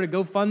 maybe start a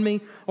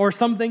GoFundMe or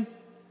something.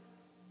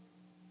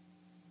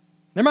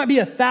 There might be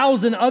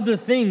 1,000 other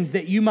things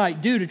that you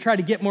might do to try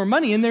to get more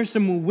money, and there's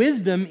some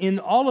wisdom in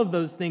all of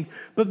those things.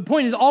 But the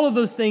point is, all of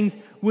those things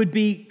would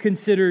be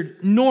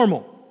considered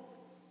normal.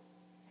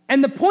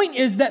 And the point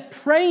is that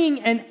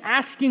praying and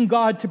asking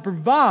God to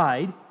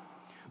provide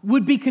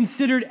would be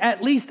considered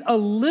at least a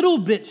little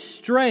bit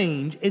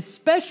strange,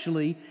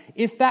 especially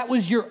if that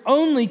was your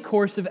only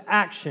course of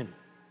action.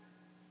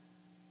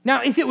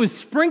 Now, if it was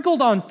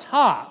sprinkled on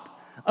top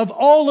of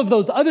all of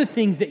those other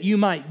things that you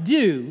might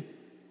do,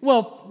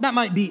 well, that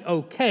might be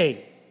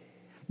okay.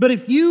 But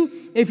if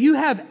you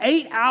have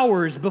 8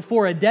 hours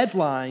before a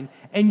deadline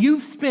and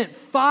you've spent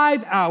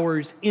 5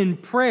 hours in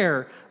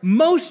prayer,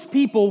 most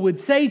people would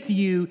say to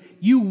you,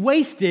 you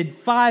wasted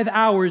 5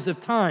 hours of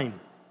time.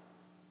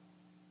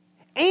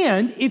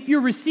 And if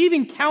you're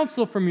receiving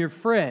counsel from your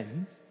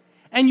friends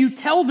and you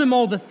tell them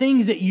all the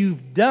things that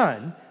you've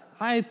done,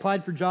 I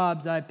applied for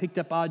jobs, I picked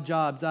up odd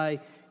jobs, I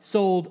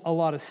sold a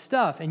lot of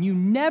stuff, and you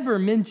never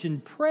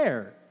mentioned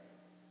prayer,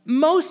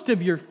 most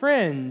of your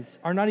friends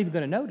are not even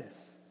going to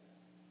notice.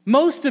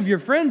 Most of your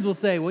friends will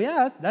say, well,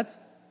 yeah,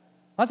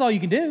 that's all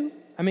you can do.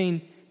 I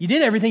mean, you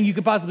did everything you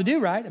could possibly do,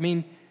 right? I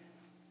mean,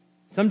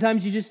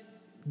 sometimes you just,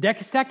 deck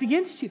is stacked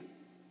against you.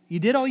 You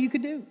did all you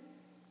could do.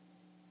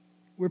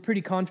 We're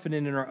pretty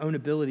confident in our own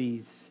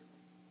abilities,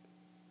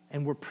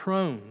 and we're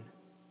prone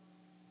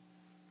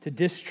to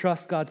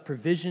distrust God's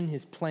provision,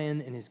 His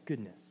plan, and His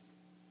goodness.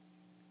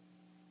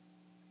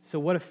 So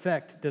what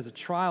effect does a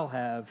trial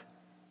have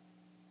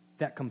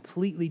that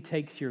completely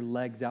takes your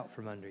legs out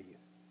from under you?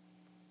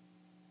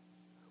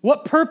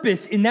 What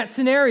purpose in that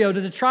scenario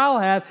does a trial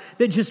have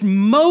that just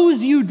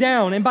mows you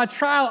down? And by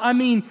trial, I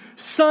mean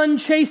son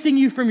chasing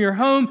you from your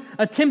home,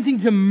 attempting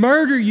to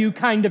murder you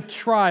kind of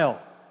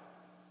trial.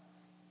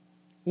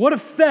 What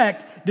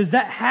effect does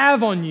that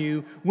have on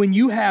you when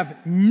you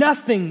have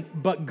nothing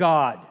but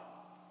God?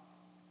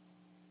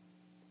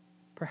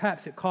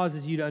 Perhaps it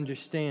causes you to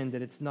understand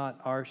that it's not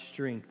our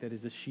strength that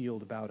is a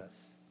shield about us.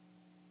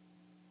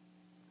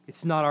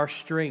 It's not our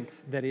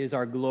strength that is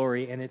our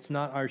glory, and it's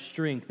not our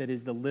strength that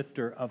is the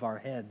lifter of our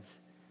heads,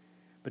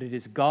 but it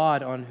is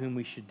God on whom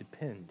we should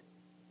depend.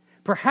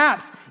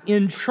 Perhaps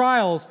in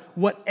trials,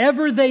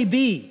 whatever they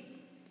be,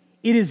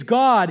 it is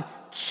God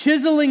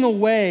chiseling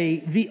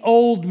away the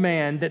old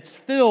man that's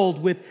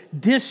filled with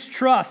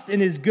distrust in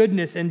His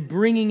goodness and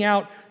bringing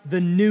out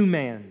the new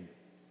man,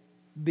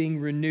 being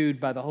renewed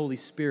by the Holy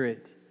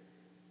Spirit,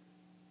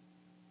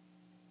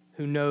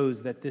 who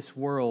knows that this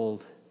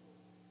world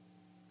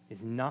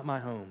is not my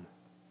home.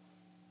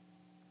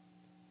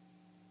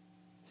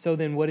 So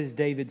then, what is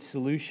David's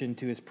solution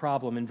to his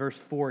problem? In verse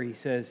 4, he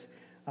says,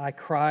 I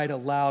cried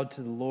aloud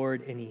to the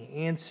Lord, and He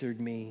answered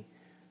me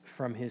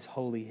from His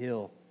holy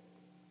hill.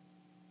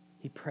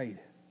 He prayed.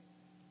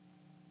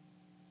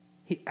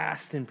 He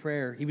asked in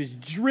prayer. He was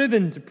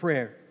driven to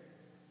prayer.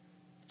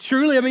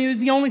 Truly, it was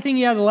the only thing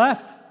he had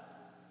left.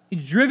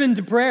 He's driven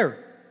to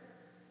prayer.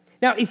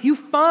 Now, if you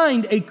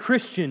find a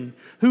Christian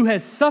who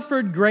has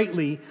suffered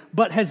greatly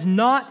but has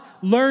not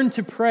learned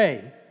to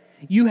pray,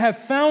 you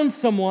have found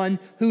someone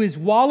who is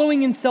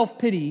wallowing in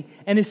self-pity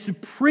and is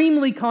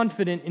supremely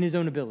confident in his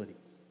own abilities.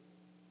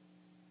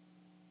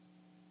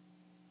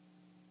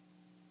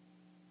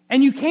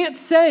 And you can't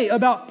say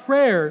about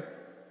prayer,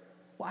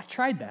 well, I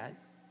tried that,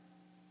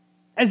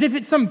 as if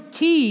it's some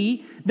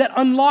key that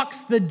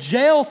unlocks the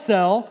jail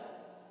cell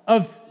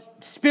of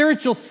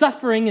spiritual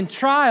suffering and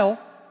trial.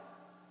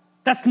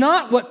 That's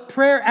not what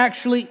prayer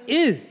actually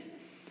is.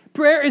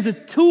 Prayer is a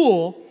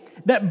tool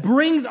that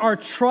brings our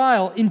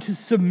trial into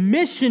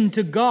submission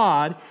to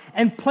God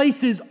and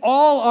places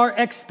all our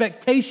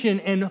expectation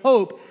and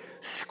hope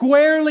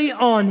squarely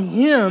on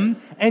Him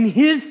and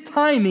His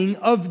timing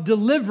of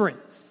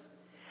deliverance.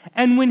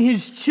 And when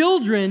his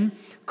children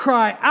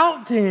cry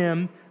out to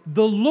him,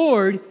 the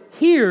Lord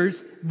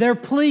hears their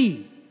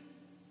plea.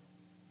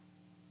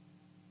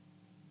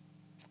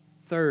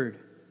 Third,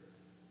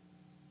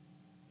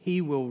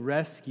 he will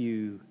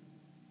rescue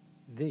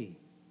thee.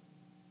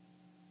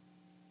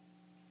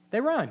 They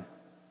rhyme.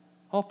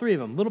 All three of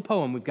them. Little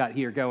poem we've got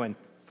here going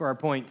for our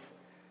points.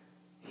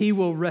 He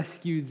will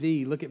rescue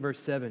thee. Look at verse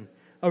 7.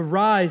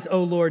 Arise,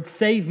 O Lord,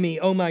 save me,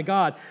 O my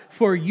God,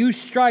 for you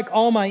strike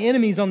all my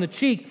enemies on the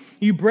cheek.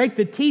 You break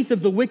the teeth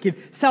of the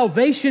wicked.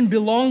 Salvation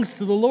belongs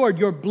to the Lord.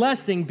 Your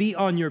blessing be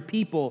on your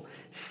people.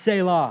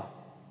 Selah.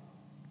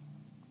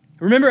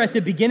 Remember at the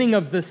beginning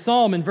of the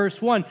psalm in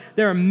verse 1,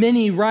 there are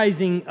many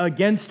rising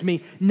against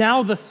me.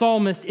 Now the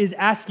psalmist is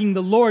asking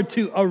the Lord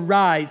to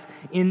arise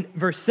in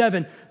verse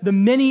 7. The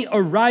many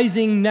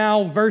arising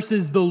now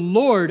versus the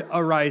Lord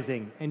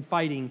arising and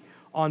fighting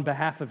on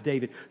behalf of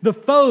David. The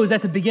foes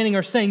at the beginning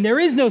are saying there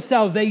is no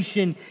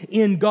salvation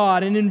in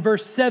God. And in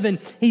verse 7,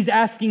 he's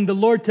asking the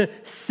Lord to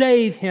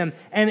save him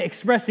and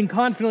expressing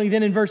confidently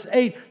then in verse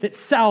 8 that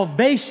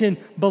salvation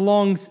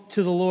belongs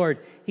to the Lord.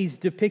 He's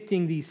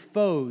depicting these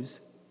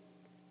foes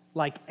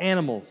like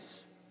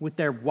animals with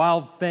their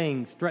wild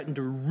fangs threaten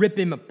to rip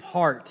him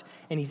apart.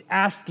 And he's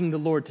asking the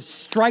Lord to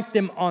strike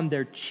them on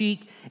their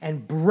cheek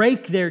and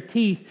break their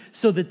teeth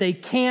so that they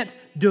can't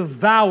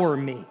devour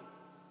me.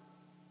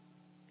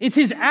 It's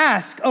his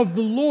ask of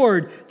the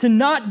Lord to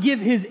not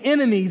give his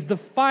enemies the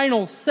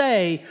final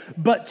say,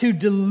 but to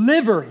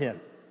deliver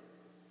him.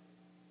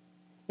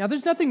 Now,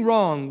 there's nothing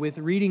wrong with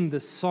reading the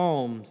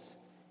Psalms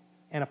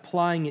and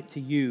applying it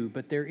to you,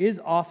 but there is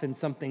often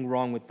something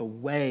wrong with the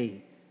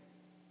way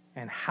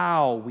and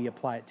how we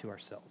apply it to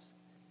ourselves.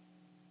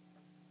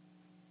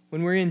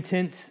 When we're in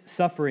intense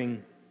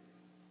suffering,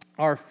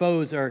 our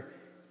foes are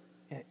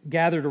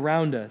gathered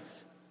around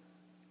us.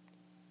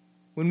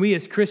 When we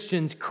as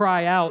Christians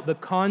cry out the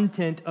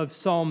content of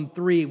Psalm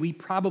 3, we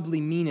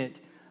probably mean it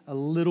a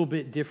little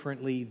bit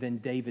differently than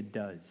David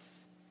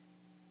does.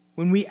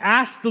 When we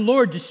ask the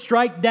Lord to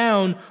strike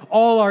down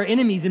all our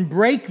enemies and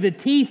break the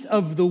teeth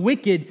of the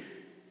wicked,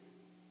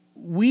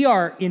 we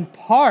are in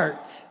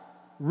part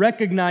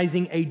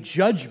recognizing a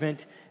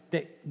judgment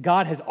that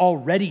God has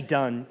already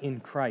done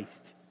in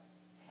Christ.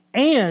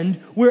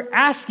 And we're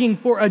asking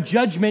for a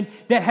judgment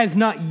that has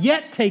not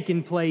yet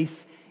taken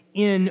place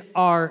in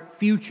our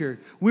future.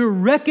 We're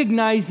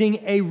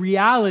recognizing a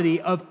reality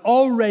of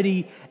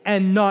already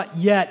and not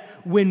yet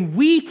when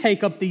we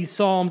take up these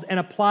psalms and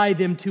apply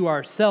them to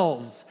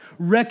ourselves,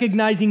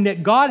 recognizing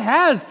that God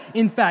has,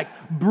 in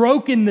fact,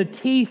 broken the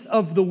teeth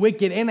of the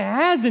wicked and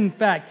has, in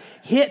fact,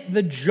 hit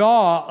the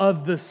jaw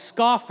of the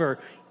scoffer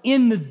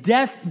in the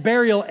death,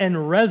 burial,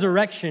 and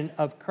resurrection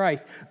of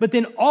Christ. But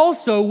then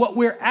also what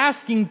we're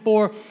asking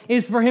for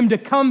is for him to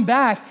come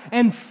back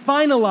and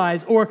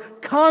finalize or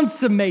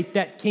consummate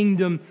that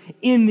kingdom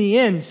in the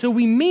end. So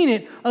we mean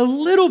it a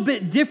little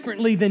bit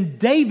differently than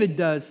David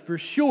does, for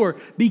sure,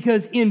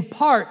 because in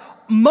part,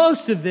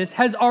 most of this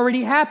has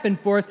already happened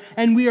for us,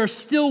 and we are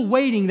still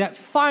waiting that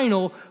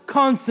final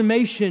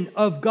consummation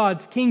of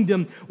God's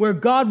kingdom where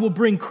God will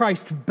bring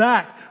Christ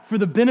back for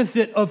the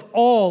benefit of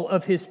all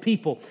of his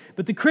people.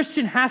 But the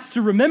Christian has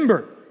to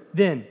remember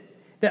then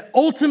that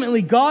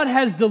ultimately God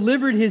has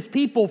delivered his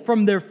people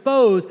from their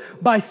foes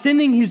by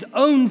sending his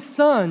own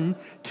Son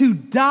to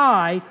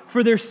die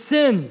for their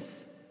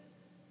sins.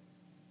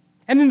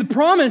 And then the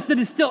promise that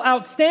is still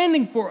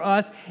outstanding for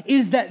us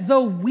is that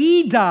though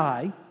we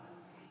die,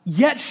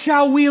 yet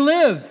shall we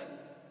live.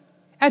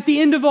 At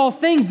the end of all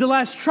things, the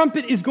last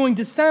trumpet is going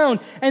to sound,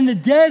 and the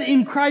dead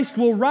in Christ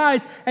will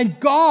rise, and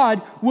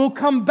God will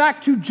come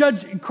back to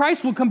judge,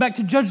 Christ will come back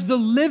to judge the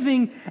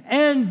living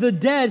and the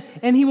dead,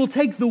 and he will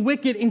take the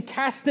wicked and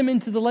cast them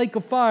into the lake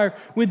of fire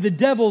with the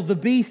devil, the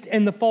beast,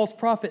 and the false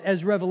prophet,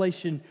 as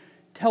Revelation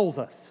tells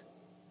us.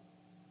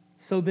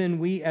 So then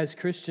we as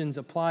Christians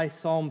apply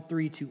Psalm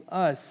 3 to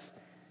us.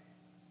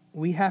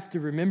 We have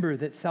to remember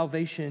that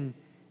salvation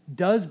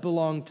does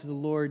belong to the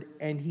Lord,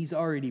 and he's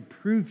already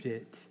proved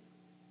it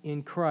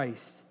in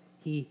Christ.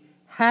 He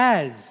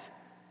has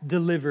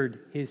delivered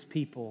his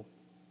people.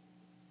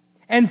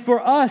 And for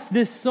us,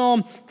 this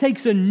psalm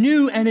takes a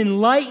new and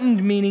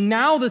enlightened meaning.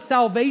 Now the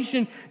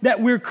salvation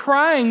that we're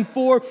crying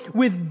for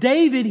with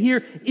David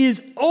here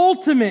is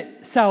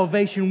ultimate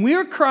salvation.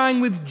 We're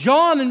crying with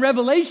John in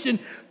Revelation,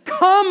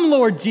 "Come,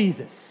 Lord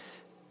Jesus."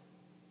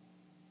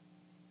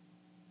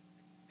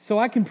 So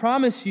I can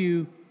promise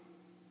you,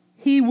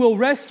 he will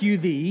rescue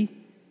thee,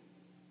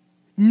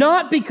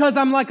 not because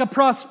I'm like a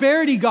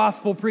prosperity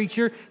gospel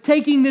preacher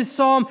taking this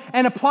psalm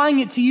and applying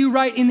it to you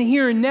right in the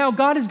here and now.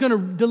 God is going to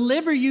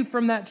deliver you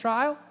from that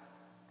trial.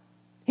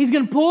 He's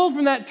going to pull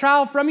from that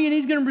trial from you, and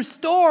he's going to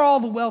restore all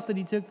the wealth that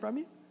he took from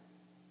you.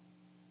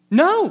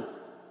 No,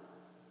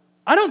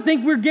 I don't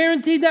think we're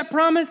guaranteed that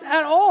promise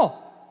at all.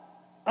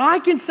 I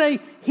can say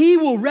he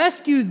will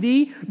rescue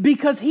thee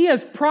because he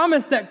has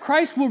promised that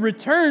Christ will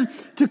return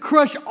to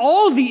crush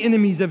all the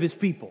enemies of his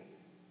people.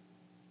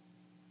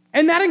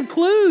 And that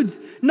includes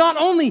not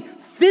only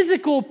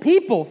physical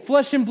people,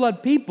 flesh and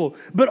blood people,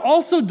 but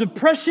also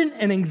depression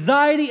and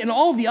anxiety and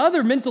all the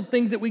other mental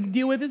things that we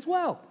deal with as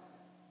well.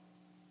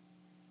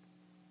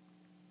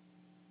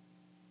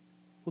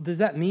 Well, does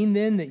that mean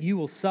then that you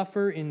will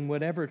suffer in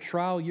whatever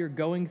trial you're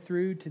going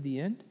through to the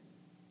end?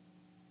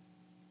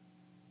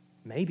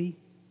 Maybe.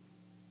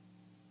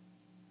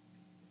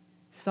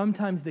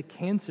 Sometimes the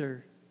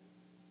cancer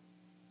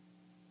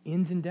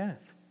ends in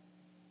death.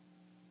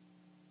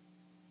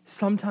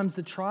 Sometimes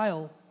the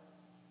trial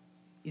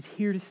is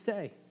here to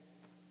stay.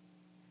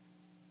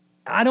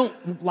 I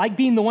don't like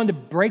being the one to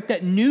break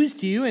that news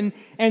to you,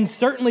 and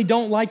certainly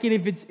don't like it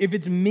if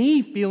it's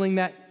me feeling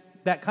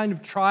that kind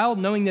of trial,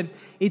 knowing that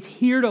it's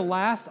here to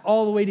last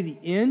all the way to the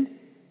end.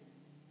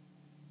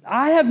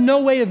 I have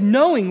no way of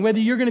knowing whether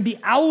you're going to be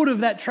out of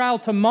that trial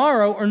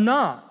tomorrow or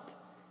not.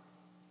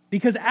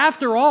 Because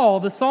after all,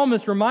 the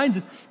psalmist reminds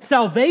us,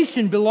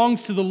 salvation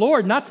belongs to the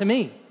Lord, not to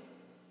me.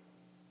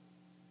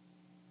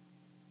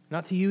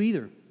 Not to you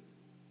either.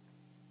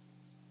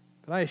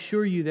 But I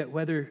assure you that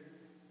whether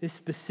this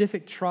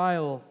specific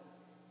trial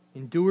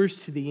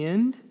endures to the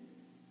end,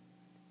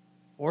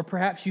 or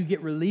perhaps you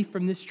get relief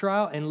from this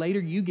trial and later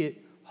you get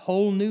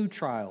whole new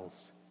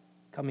trials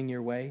coming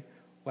your way,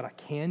 what I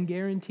can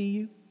guarantee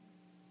you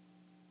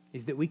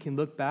is that we can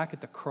look back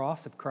at the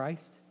cross of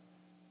Christ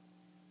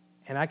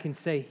and I can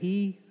say,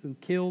 He who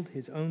killed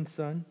His own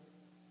Son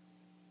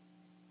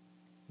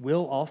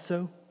will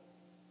also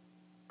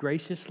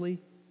graciously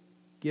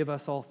give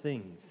us all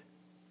things.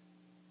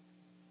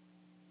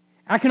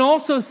 I can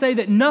also say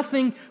that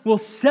nothing will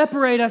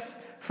separate us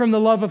from the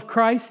love of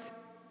Christ.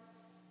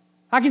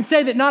 I can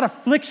say that not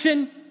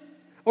affliction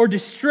or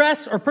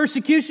distress or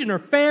persecution or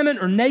famine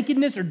or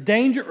nakedness or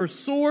danger or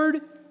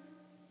sword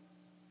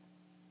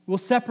will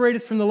separate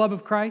us from the love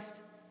of Christ.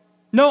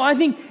 No, I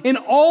think in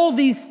all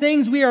these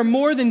things we are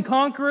more than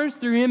conquerors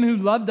through Him who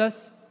loved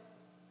us.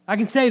 I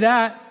can say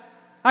that.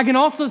 I can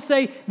also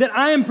say that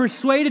I am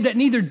persuaded that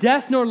neither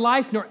death nor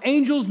life, nor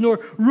angels, nor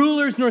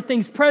rulers, nor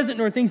things present,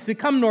 nor things to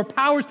come, nor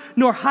powers,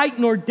 nor height,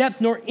 nor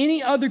depth, nor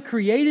any other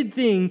created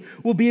thing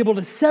will be able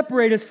to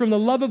separate us from the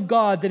love of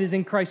God that is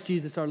in Christ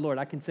Jesus our Lord.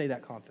 I can say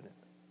that confidently.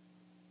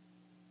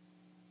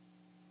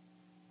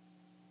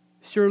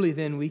 Surely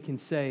then we can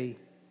say,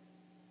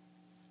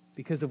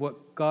 because of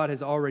what God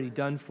has already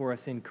done for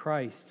us in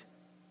Christ,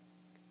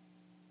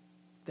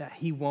 that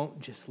He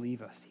won't just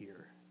leave us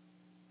here.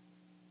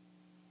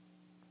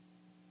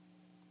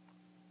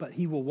 But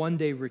He will one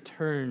day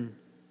return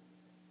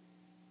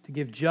to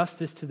give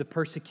justice to the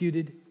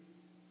persecuted,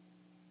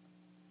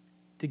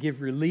 to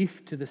give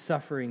relief to the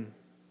suffering.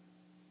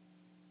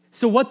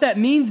 So what that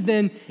means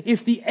then,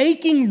 if the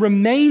aching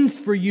remains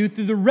for you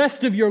through the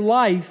rest of your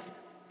life,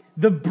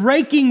 the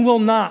breaking will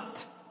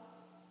not.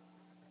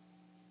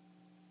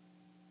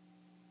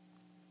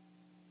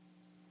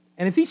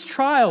 And if these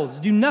trials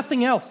do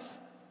nothing else,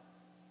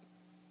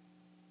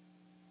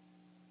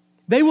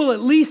 they will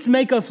at least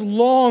make us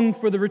long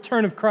for the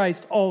return of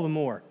Christ all the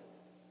more.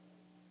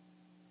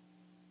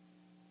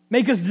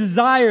 Make us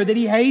desire that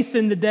He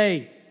hasten the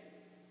day.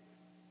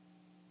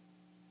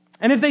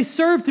 And if they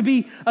serve to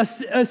be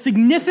a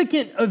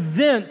significant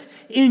event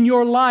in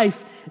your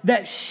life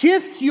that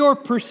shifts your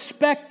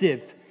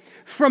perspective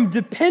from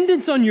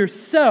dependence on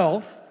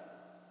yourself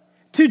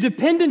to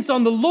dependence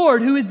on the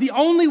Lord, who is the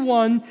only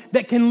one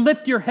that can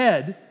lift your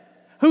head,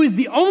 who is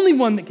the only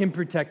one that can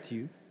protect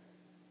you,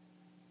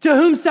 to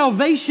whom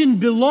salvation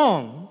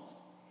belongs,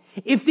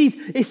 if these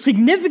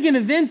significant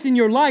events in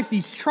your life,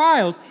 these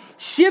trials,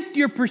 shift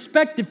your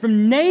perspective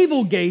from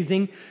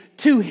navel-gazing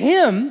to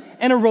Him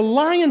and a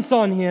reliance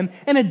on Him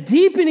and a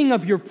deepening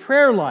of your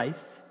prayer life,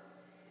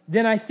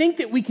 then I think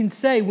that we can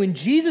say when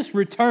Jesus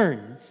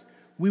returns,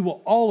 we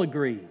will all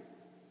agree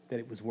that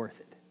it was worth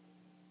it.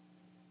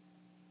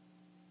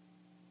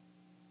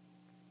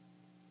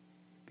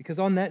 Because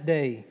on that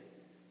day,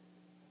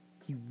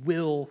 He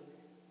will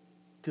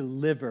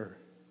deliver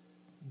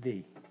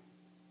thee.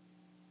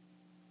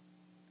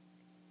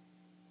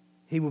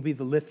 He will be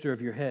the lifter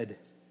of your head.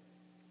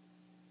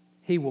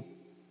 He will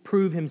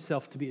prove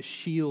Himself to be a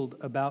shield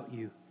about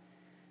you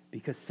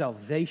because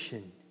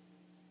salvation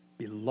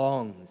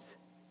belongs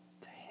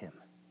to Him.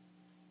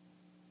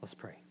 Let's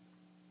pray.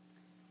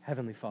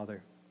 Heavenly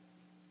Father,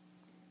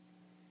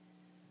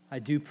 I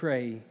do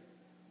pray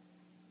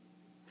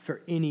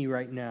for any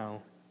right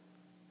now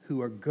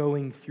who are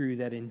going through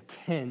that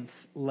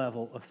intense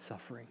level of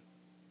suffering.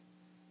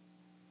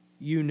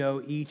 You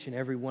know each and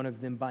every one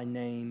of them by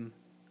name.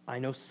 I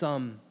know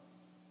some.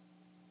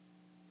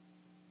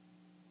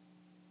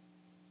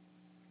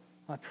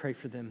 I pray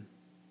for them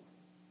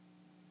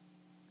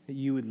that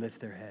you would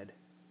lift their head,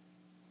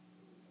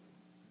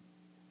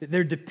 that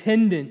their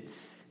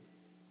dependence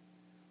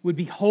would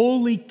be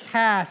wholly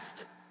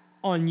cast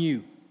on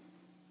you.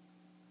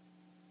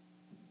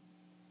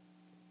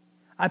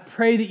 I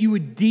pray that you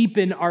would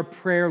deepen our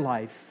prayer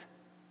life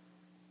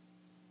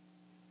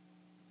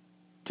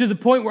to the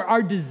point where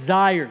our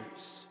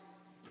desires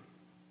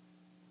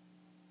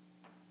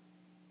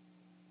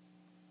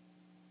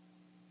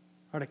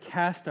are to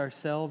cast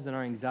ourselves and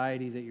our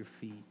anxieties at your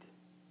feet.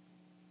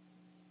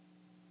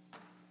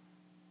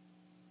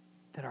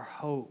 That our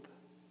hope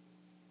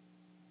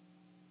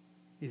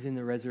is in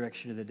the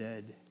resurrection of the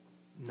dead,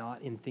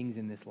 not in things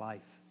in this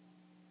life.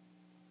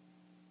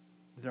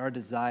 That our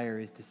desire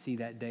is to see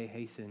that day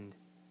hastened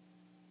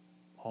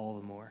all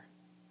the more.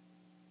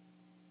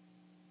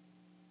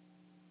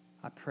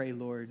 I pray,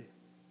 Lord,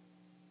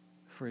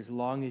 for as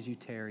long as you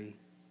tarry,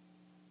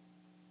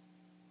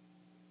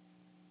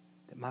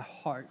 that my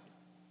heart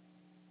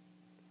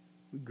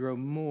would grow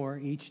more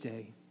each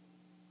day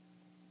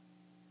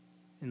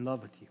in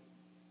love with you.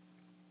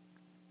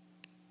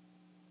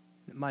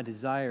 That my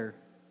desire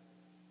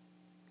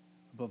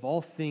above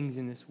all things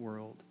in this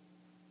world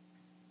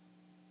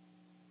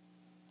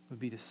would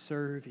be to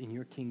serve in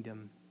your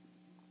kingdom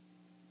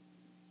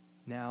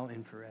now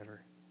and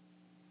forever.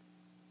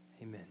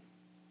 Amen.